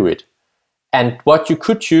need to do it. And what you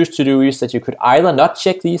could choose to do is that you could either not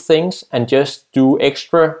check these things and just do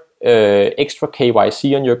extra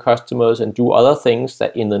KYC on your customers and do other things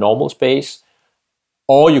that in the normal space,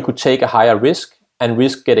 or you could take a higher risk and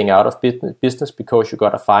risk getting out of business because you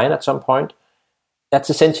got a fine at some point. That's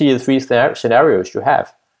essentially the three scenarios you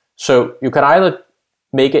have. So you can either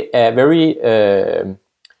make it a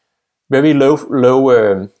very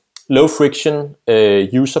low friction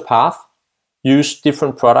user path, use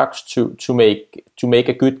different products to make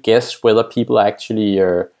a good guess whether people are actually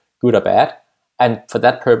good or bad, and for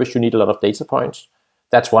that purpose you need a lot of data points.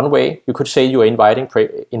 That's one way. You could say you're invading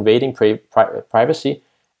privacy,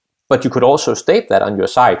 but you could also state that on your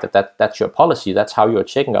site that's your policy. That's how you're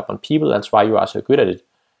checking up on people. That's why you are so good at it.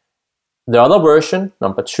 The other version,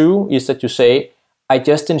 number 2, is that you say, I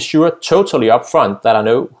just ensure totally upfront that I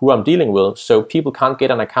know who I'm dealing with, so people can't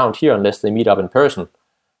get an account here unless they meet up in person.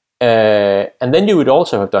 And then you would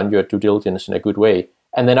also have done your due diligence in a good way.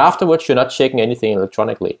 And then afterwards, you're not checking anything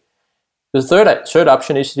electronically. The third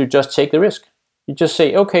option is to just take the risk. You just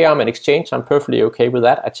say, okay, I'm an exchange. I'm perfectly okay with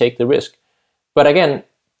that. I take the risk. But again,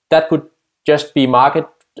 that would just be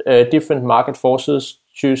different market forces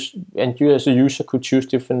choose, and you as a user could choose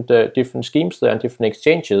different schemes there and different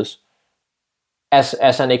exchanges.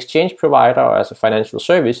 as an exchange provider or as a financial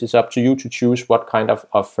service, it's up to you to choose what kind of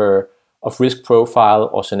risk profile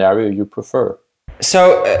or scenario you prefer.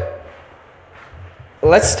 So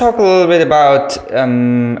let's talk a little bit about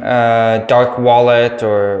dark wallet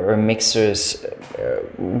or mixers.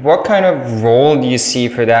 What kind of role do you see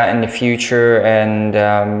for that in the future? And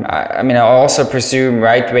I also presume,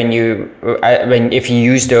 right, if you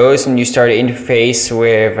use those and you start to interface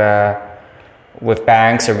with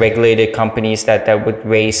banks or regulated companies, that would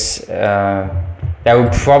raise that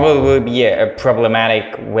would probably be a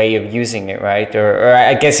problematic way of using it, right? Or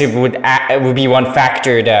I guess it would be one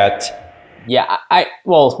factor that. Yeah,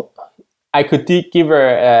 I could give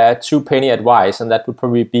a two-penny advice, and that would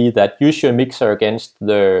probably be that use your mixer against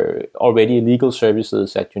the already legal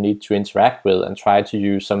services that you need to interact with, and try to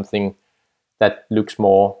use something that looks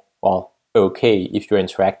more okay if you're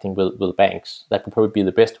interacting with banks. That would probably be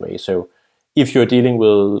the best way. So if you're dealing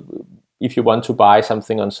with, if you want to buy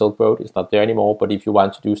something on Silk Road, it's not there anymore, but if you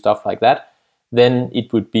want to do stuff like that, then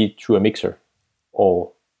it would be through a mixer,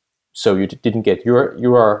 or so you didn't get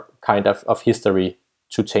your kind of history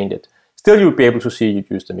to taint it. Still, you would be able to see you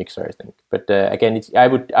use the mixer, I think. But again, I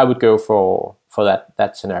would go for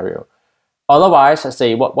that scenario. Otherwise, I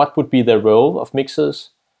say, what would be the role of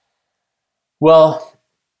mixers? Well,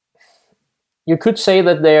 you could say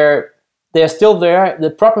that they're still there.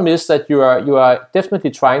 The problem is that you are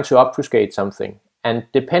definitely trying to obfuscate something, and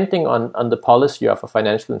depending on the policy of a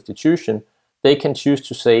financial institution, they can choose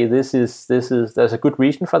to say there's a good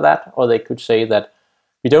reason for that, or they could say that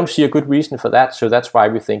we don't see a good reason for that, so that's why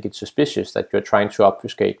we think it's suspicious that you're trying to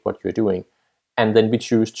obfuscate what you're doing, and then we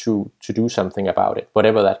choose to do something about it,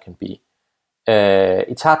 whatever that can be.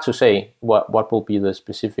 It's hard to say what will be the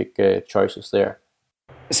specific choices there.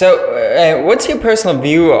 So, what's your personal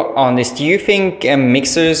view on this? Do you think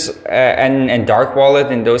mixers and dark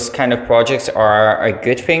wallet and those kind of projects are a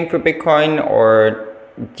good thing for Bitcoin, or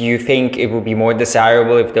do you think it would be more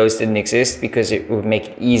desirable if those didn't exist because it would make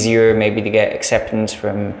it easier maybe to get acceptance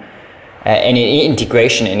from any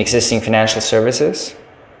integration in existing financial services?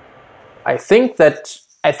 I think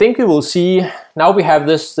we will see, now we have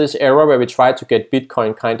this era where we try to get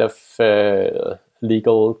Bitcoin kind of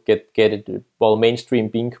legal, get it, mainstream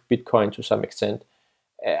being Bitcoin to some extent.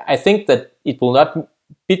 I think that it will not,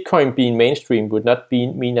 Bitcoin being mainstream would not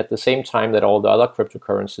mean at the same time that all the other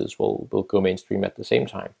cryptocurrencies will go mainstream at the same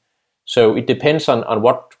time. So it depends on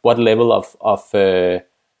what level of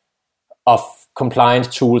compliance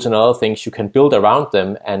tools and other things you can build around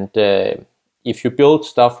them. And if you build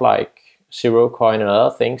stuff like ZeroCoin and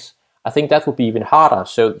other things, I think that will be even harder.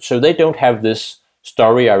 So they don't have this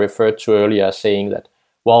story I referred to earlier saying that,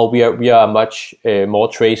 we are much more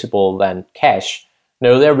traceable than cash.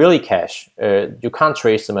 No, they're really cash. You can't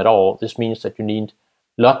trace them at all. This means that you need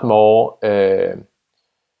a lot more in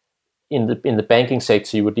the banking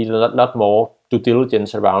sector. You would need a lot more due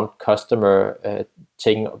diligence around customer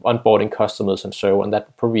onboarding customers and so on. That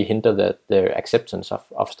would probably hinder the acceptance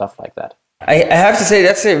of stuff like that. I have to say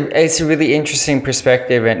it's a really interesting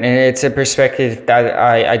perspective, and it's a perspective that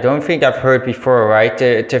I don't think I've heard before. Right,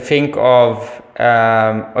 to think of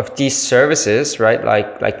these services, right,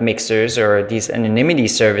 like mixers or these anonymity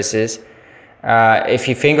services. If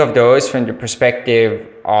you think of those from the perspective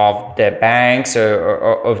of the banks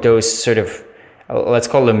or of those sort of, let's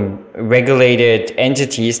call them regulated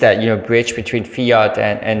entities that bridge between fiat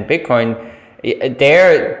and Bitcoin.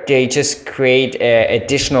 They just create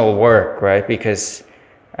additional work, right? Because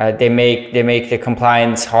they make the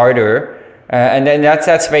compliance harder, and then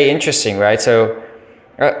that's very interesting, right? So,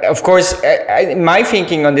 of course, my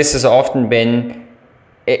thinking on this has often been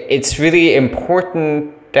it's really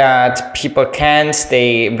important that people can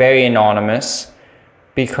stay very anonymous,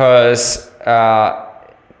 because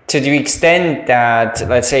to the extent that,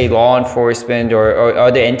 let's say, law enforcement or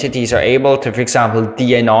other entities are able to, for example,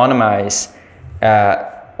 de-anonymize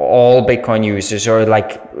all Bitcoin users, or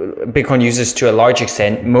like Bitcoin users to a large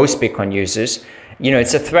extent, most Bitcoin users,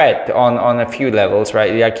 it's a threat on a few levels,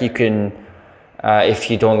 right? Like you can, if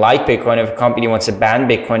you don't like Bitcoin, if a company wants to ban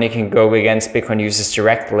Bitcoin, it can go against Bitcoin users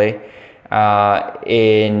directly,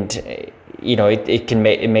 and it can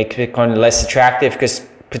make Bitcoin less attractive because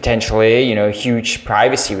potentially, huge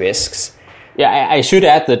privacy risks. Yeah, I should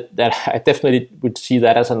add that I definitely would see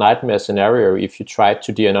that as a nightmare scenario if you tried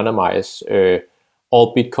to de-anonymize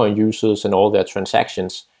all Bitcoin users and all their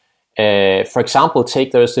transactions. For example,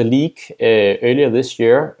 there was a leak earlier this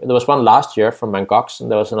year. There was one last year from Mt. Gox, and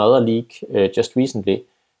there was another leak just recently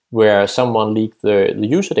where someone leaked the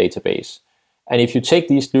user database. And if you take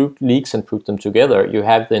these leaks and put them together, you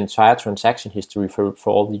have the entire transaction history for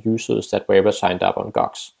all the users that were ever signed up on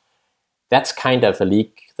Gox. that's kind of a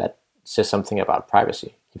leak that says something about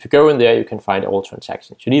privacy. If you go in there, you can find all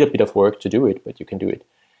transactions. You need a bit of work to do it, but you can do it.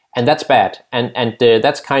 And that's bad. And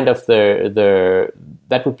that's kind of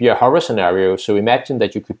that would be a horror scenario. So imagine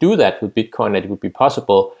that you could do that with Bitcoin, that it would be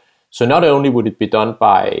possible. So not only would it be done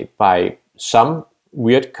by some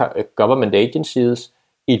weird government agencies,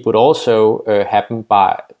 it would also happen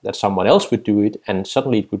by that someone else would do it, and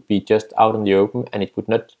suddenly it would be just out in the open, and it would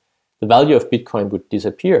not. The value of Bitcoin would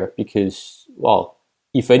disappear because, well,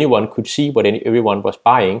 if anyone could see what everyone was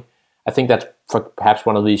buying, I think that's perhaps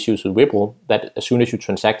one of the issues with Ripple, that as soon as you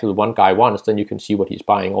transact with one guy once, then you can see what he's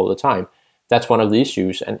buying all the time. That's one of the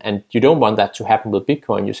issues, and you don't want that to happen with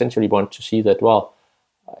Bitcoin. You essentially want to see that, well,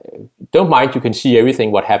 don't mind, you can see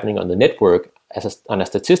everything what's happening on the network on a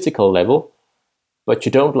statistical level, but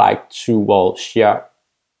you don't like to, well, share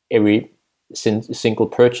every single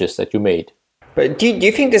purchase that you made. But do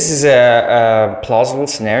you think this is a plausible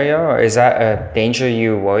scenario, or is that a danger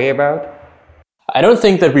you worry about? I don't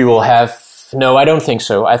think that we will have. No, I don't think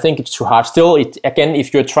so. I think it's too hard. Still, again,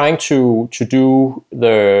 if you're trying to do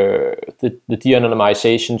the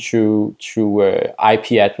de-anonymization through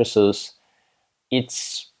IP addresses,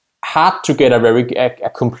 it's hard to get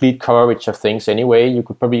a complete coverage of things anyway. You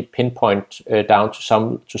could probably pinpoint down to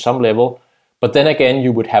some level. But then again,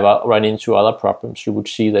 you would have run into other problems. You would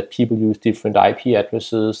see that people use different IP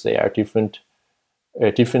addresses. They are different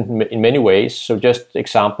in many ways. So just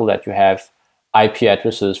example that you have IP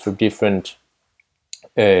addresses for different,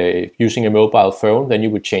 using a mobile phone, then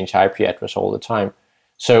you would change IP address all the time.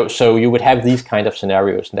 So you would have these kind of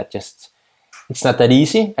scenarios, and that just, it's not that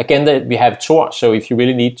easy. Again, we have Tor, so if you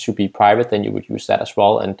really need to be private, then you would use that as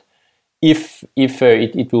well. And if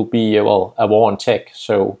it will be a war on tech.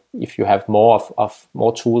 So if you have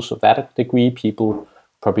more tools of that degree, people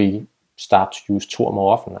probably start to use Tor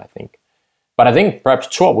more often, I think. But I think perhaps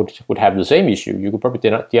Tor would have the same issue. You could probably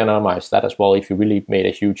de-anonymize that as well if you really made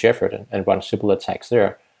a huge effort and run simple attacks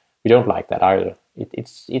there. We don't like that either.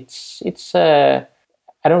 It's I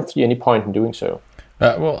don't see any point in doing so.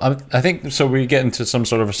 Well, I think so. We get into some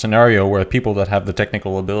sort of a scenario where people that have the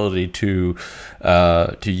technical ability to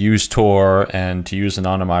use Tor and to use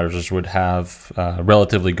anonymizers would have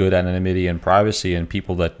relatively good anonymity and privacy, and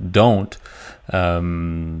people that don't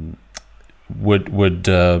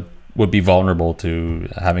would be vulnerable to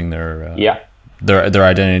having their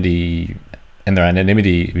identity and their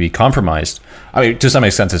anonymity be compromised. I mean, to some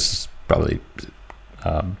extent, this is probably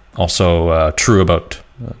also true about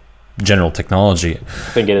general technology.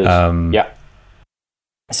 I think it is. Yeah.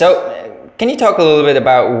 So, can you talk a little bit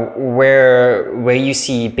about where you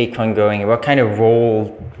see Bitcoin going? What kind of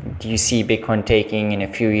role do you see Bitcoin taking in a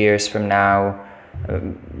few years from now?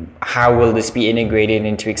 How will this be integrated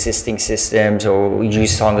into existing systems, or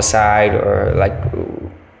used on the side, or like,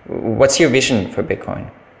 what's your vision for Bitcoin?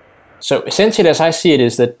 So essentially, as I see it,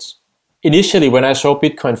 is that initially, when I saw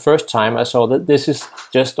Bitcoin first time, I saw that this is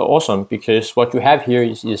just awesome, because what you have here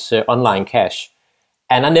is online cash.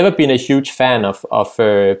 And I've never been a huge fan of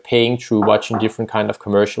paying through watching different kind of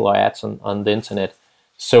commercial or ads on the internet.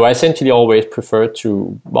 So I essentially always prefer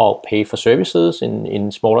to, pay for services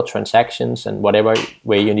in smaller transactions and whatever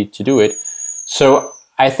way you need to do it. So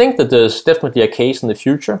I think that there's definitely a case in the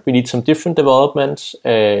future. We need some different developments,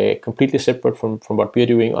 completely separate from what we're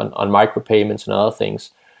doing on micropayments and other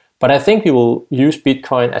things. But I think we will use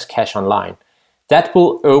Bitcoin as cash online. That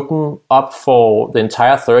will open up for the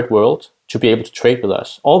entire third world to be able to trade with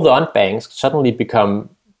us. All the unbanks suddenly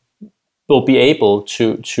will be able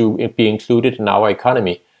to be included in our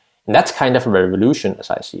economy. And that's kind of a revolution as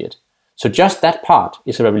I see it. So just that part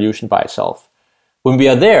is a revolution by itself. When we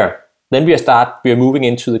are there, then we are moving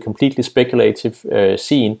into the completely speculative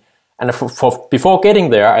scene. And before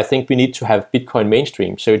getting there, I think we need to have Bitcoin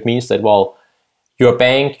mainstream. So it means that, your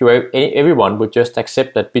bank, everyone would just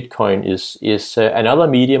accept that Bitcoin is another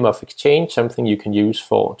medium of exchange, something you can use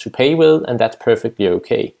to pay with, and that's perfectly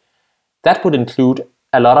okay. That would include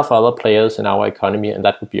a lot of other players in our economy, and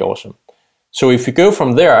that would be awesome. So if you go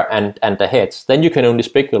from there and ahead, then you can only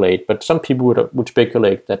speculate, but some people would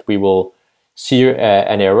speculate that we will see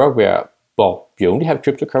an era where, we only have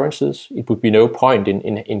cryptocurrencies. It would be no point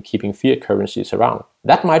in keeping fiat currencies around.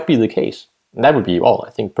 That might be the case. And that would be, I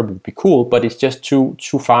think probably be cool, but it's just too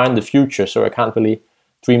far in the future, so I can't really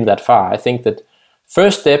dream that far. I think that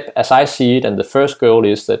first step, as I see it, and the first goal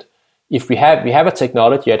is that if we have a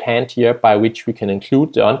technology at hand here by which we can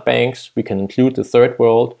include the unbanks, we can include the third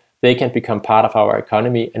world, they can become part of our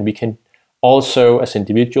economy, and we can also, as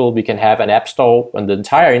individual, we can have an app store on the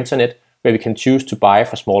entire internet where we can choose to buy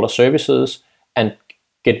for smaller services and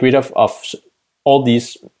get rid of all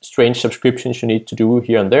these strange subscriptions you need to do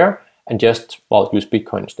here and there, and just use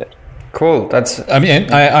Bitcoin instead. Cool. I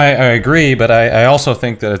mean, I agree, but I also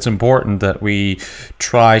think that it's important that we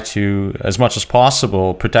try to, as much as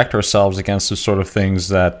possible, protect ourselves against the sort of things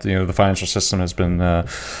that the financial system has been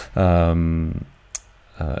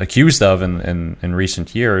accused of in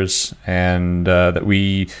recent years, and that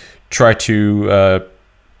we try to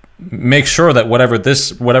make sure that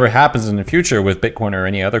whatever happens in the future with Bitcoin or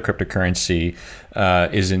any other cryptocurrency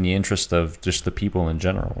is in the interest of just the people in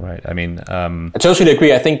general, right? I mean, I totally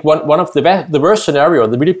agree. I think one of the worst scenario,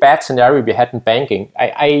 the really bad scenario we had in banking.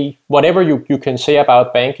 Whatever you can say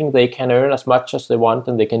about banking, they can earn as much as they want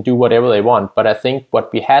and they can do whatever they want. But I think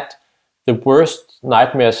what we had, the worst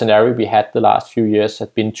nightmare scenario we had the last few years,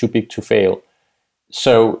 had been too big to fail.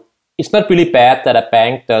 So it's not really bad that a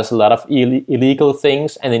bank does a lot of illegal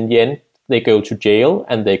things and in the end they go to jail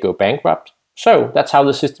and they go bankrupt. So that's how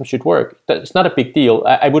the system should work. It's not a big deal.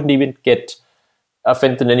 I wouldn't even get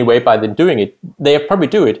offended in any way by them doing it. They probably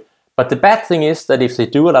do it. But the bad thing is that if they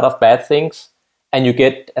do a lot of bad things and you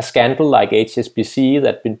get a scandal like HSBC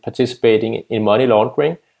that's been participating in money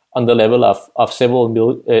laundering on the level of several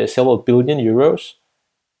billion euros,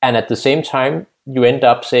 and at the same time you end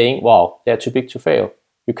up saying, well, they're too big to fail.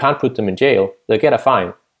 You can't put them in jail. They'll get a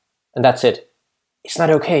fine. And that's it. It's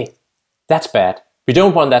not okay. That's bad. We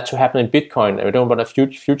don't want that to happen in Bitcoin. And we don't want a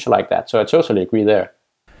future like that. So I totally agree there.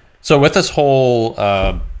 So with this whole,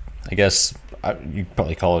 I guess you'd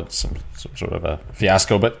probably call it some sort of a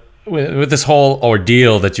fiasco, but with this whole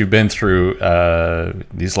ordeal that you've been through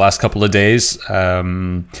these last couple of days, I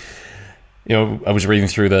was reading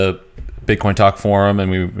through the Bitcoin Talk forum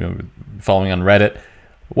and we following on Reddit.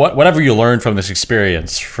 Whatever you learned from this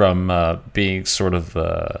experience, from being sort of,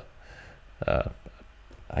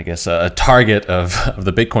 I guess, a target of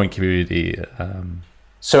the Bitcoin community.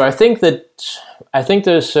 So I think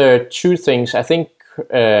there's two things. I think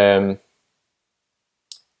the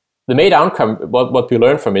main outcome, what we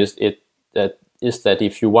learned from is that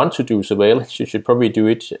if you want to do surveillance, you should probably do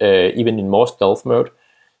it even in more stealth mode.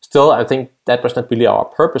 Still, I think that was not really our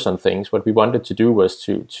purpose on things. What we wanted to do was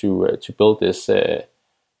to build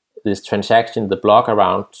this transaction, the block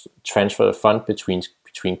around transfer of fund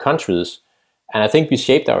between countries. And I think we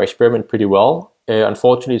shaped our experiment pretty well.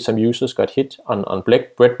 Unfortunately, some users got hit on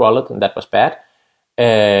Bread Wallet, and that was bad.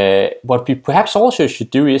 What we perhaps also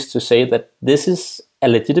should do is to say that this is a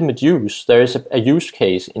legitimate use. There is a use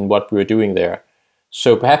case in what we're doing there.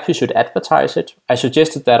 So perhaps we should advertise it. I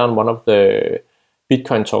suggested that on one of the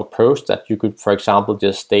Bitcoin Talk posts, that you could, for example,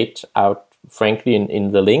 just state out frankly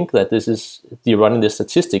in the link that this is you're running the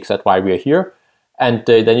statistics, that's why we are here, and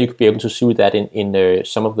then you could be able to see that in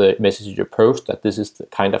some of the messages you post, that this is the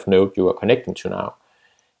kind of node you are connecting to now.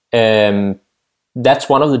 That's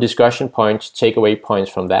one of the discussion points, takeaway points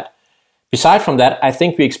from that. Beside from that, I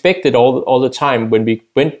think we expected all the time when we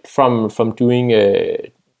went from doing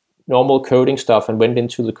normal coding stuff and went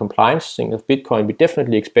into the compliance thing of Bitcoin, we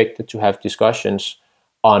definitely expected to have discussions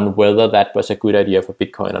on whether that was a good idea for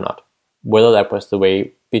Bitcoin or not. Whether that was the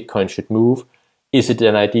way Bitcoin should move. Is it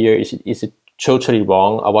an idea? Is it totally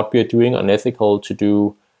wrong? Or what we are doing unethical to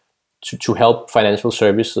do to help financial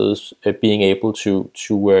services being able to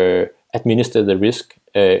administer the risk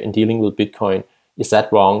in dealing with Bitcoin? Is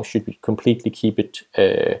that wrong? Should we completely keep it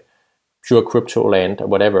pure crypto land or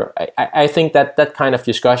whatever? I think that kind of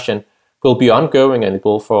discussion will be ongoing and it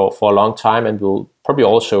will for a long time, and we'll probably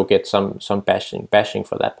also get some bashing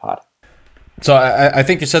for that part. So I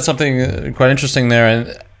think you said something quite interesting there,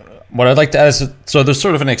 and what I'd like to add is, so there's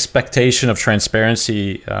sort of an expectation of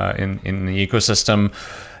transparency in the ecosystem,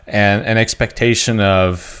 and an expectation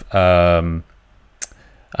of I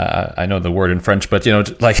know the word in French, but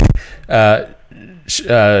like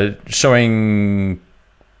showing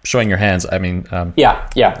your hands. I mean,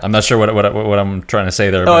 yeah. I'm not sure what I'm trying to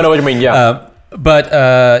say there. Oh, I know what you mean.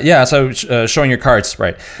 Yeah, so showing your cards,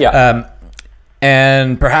 right? Yeah.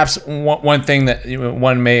 And perhaps one thing that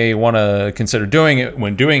one may want to consider doing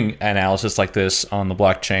when doing analysis like this on the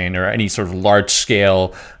blockchain or any sort of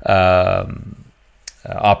large-scale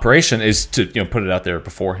operation is to put it out there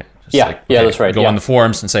beforehand. That's right. Go on the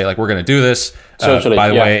forums and say, like, we're going to do this. Totally, by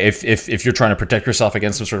the way, if you're trying to protect yourself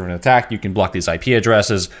against some sort of an attack, you can block these IP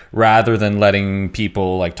addresses rather than letting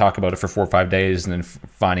people like talk about it for 4 or 5 days and then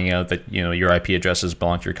finding out that your IP addresses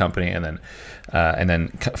belong to your company and then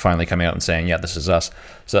finally coming out and saying, yeah, this is us.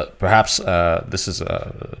 So perhaps this is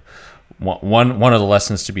one of the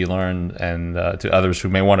lessons to be learned, and to others who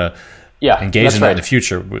may want to engage in that in the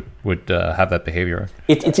future would have that behavior.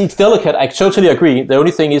 It's delicate. I totally agree. The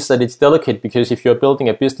only thing is that it's delicate because if you're building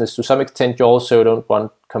a business, to some extent, you also don't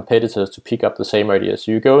want competitors to pick up the same ideas.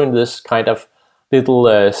 So you go in this kind of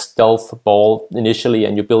little stealth ball initially,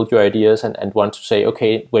 and you build your ideas and want to say,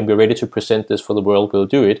 okay, when we're ready to present this for the world, we'll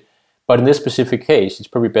do it. But in this specific case, it's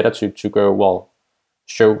probably better to go, well,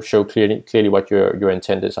 show clearly what your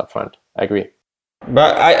intent is up front. I agree.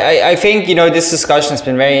 But I think, this discussion has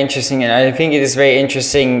been very interesting, and I think it is very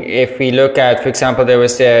interesting if we look at, for example, there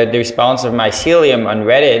was the response of Mycelium on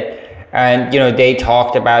Reddit, and, they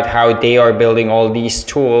talked about how they are building all these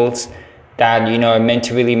tools that, are meant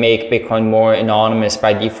to really make Bitcoin more anonymous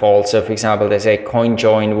by default. So, for example, they say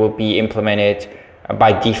CoinJoin will be implemented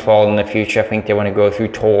by default in the future. I think they want to go through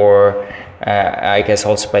Tor, I guess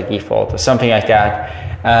also by default or something like that.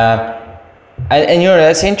 And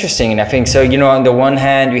that's interesting, and I think so. On the one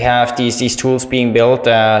hand, we have these tools being built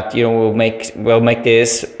that will make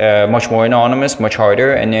this much more anonymous, much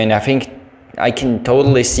harder. And then I think I can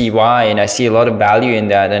totally see why, and I see a lot of value in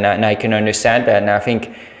that, and I can understand that. And I think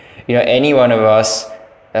any one of us,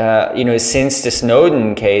 since the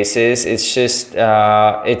Snowden cases, it's just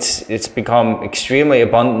it's become extremely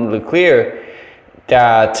abundantly clear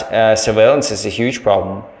that surveillance is a huge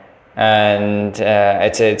problem. And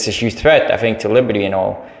it's a huge threat, I think, to liberty and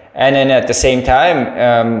all. And then at the same time,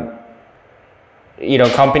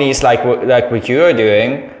 companies like what you are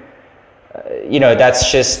doing, that's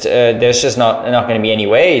just there's just not going to be any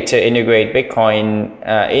way to integrate Bitcoin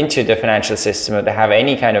into the financial system or to have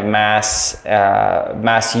any kind of mass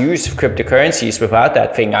use of cryptocurrencies without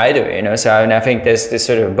that thing either. So and I think there's this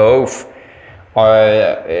sort of both.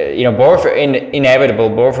 Or both are inevitable,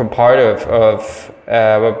 both are part of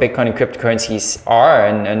what Bitcoin and cryptocurrencies are,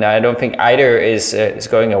 and I don't think either is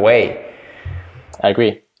going away. I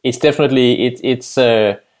agree. It's definitely it's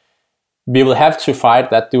we will have to fight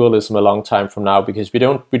that dualism a long time from now, because we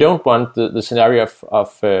don't want the scenario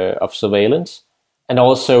of surveillance, and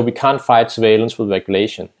also we can't fight surveillance with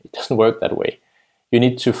regulation. It doesn't work that way. You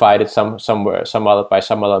need to fight it by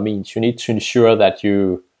some other means. You need to ensure that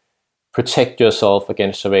you protect yourself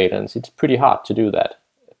against surveillance. It's pretty hard to do that.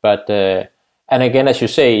 But, and again, as you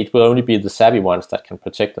say, it will only be the savvy ones that can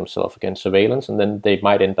protect themselves against surveillance, and then they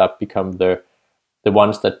might end up become the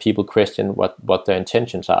ones that people question what their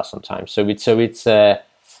intentions are sometimes. So it's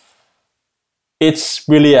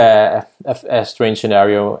really a strange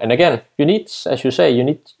scenario. And again, you need, as you say, you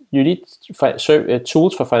need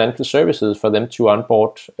tools for financial services for them to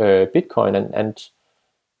onboard Bitcoin, and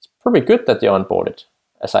it's probably good that they onboard it,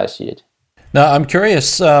 as I see it. Now, I'm curious.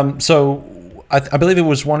 So I believe it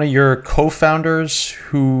was one of your co-founders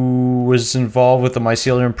who was involved with the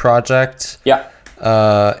Mycelium project. Yeah.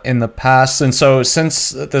 In the past. And so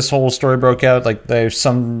since this whole story broke out, like they've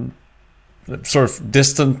some sort of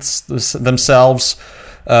distanced themselves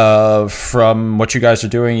from what you guys are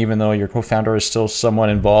doing, even though your co-founder is still somewhat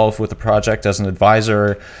involved with the project as an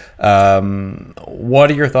advisor.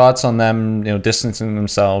 What are your thoughts on them, distancing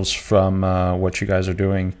themselves from what you guys are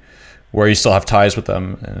doing, where you still have ties with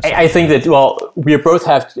them? I think that, we both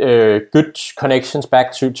have good connections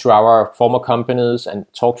back to our former companies and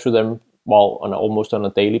talk to them almost on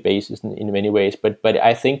a daily basis in many ways. But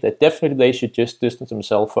I think that definitely they should just distance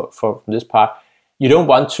themselves from this part. You don't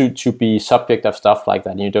want to be subject of stuff like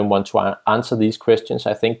that, and you don't want to answer these questions.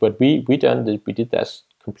 I think what we did that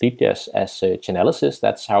completely as Chainalysis.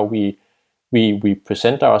 That's how we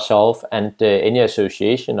present ourselves, and any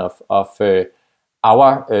association of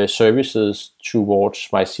our services towards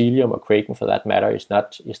Mycelium or Kraken, for that matter, is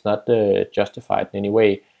not justified in any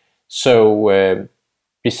way. So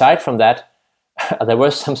beside from that, there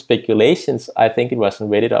were some speculations. I think it was on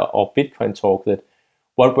Reddit or Bitcoin Talk that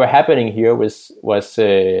what were happening here was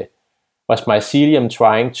Mycelium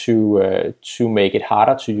trying to make it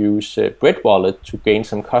harder to use Bread Wallet to gain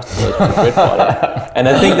some customers from Bread Wallet. And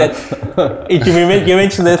I think that you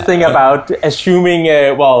mentioned this thing about assuming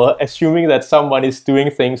that someone is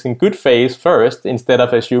doing things in good faith first instead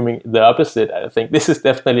of assuming the opposite. I think this is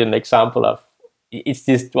definitely an example of it's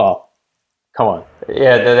just come on.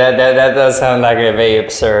 Yeah, that does sound like a very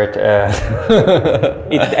absurd.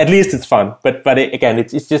 At least it's fun, but again,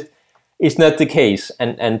 it's not the case,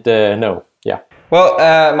 and no, yeah.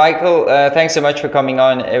 Well, Michael, thanks so much for coming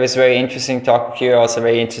on. It was very interesting talking to you. Also,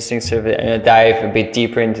 very interesting to dive a bit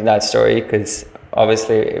deeper into that story, because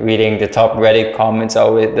obviously reading the top Reddit comments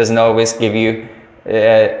doesn't always give you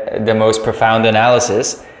the most profound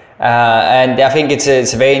analysis. And I think it's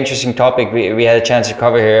a very interesting topic we had a chance to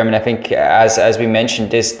cover here. I mean, I think as we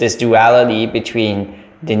mentioned, this duality between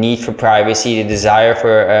the need for privacy, the desire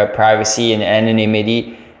for privacy and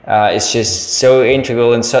anonymity is just so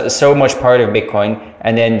integral and so much part of Bitcoin.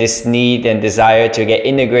 And then this need and desire to get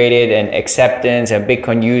integrated and acceptance and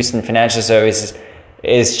Bitcoin use in financial services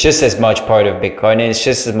is just as much part of Bitcoin, and it's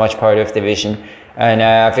just as much part of the vision. And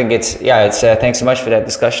I think it's thanks so much for that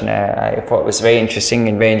discussion. I thought it was very interesting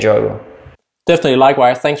and very enjoyable. Definitely,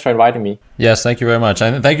 likewise. Thanks for inviting me. Yes, thank you very much.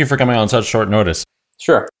 And thank you for coming on such short notice.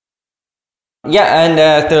 Sure. Yeah,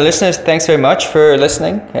 and to the listeners, thanks very much for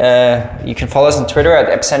listening. You can follow us on Twitter at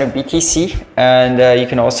EpicenterBTC, and you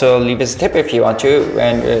can also leave us a tip if you want to.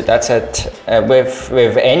 And that's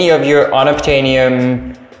with any of your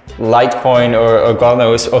Unobtainium, Litecoin, or God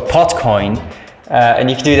knows, or Potcoin. And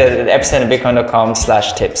you can do that at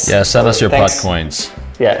epicenterbitcoin.com/tips. Yeah, send us your Potcoins.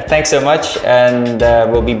 Yeah, thanks so much, and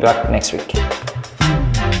we'll be back next week.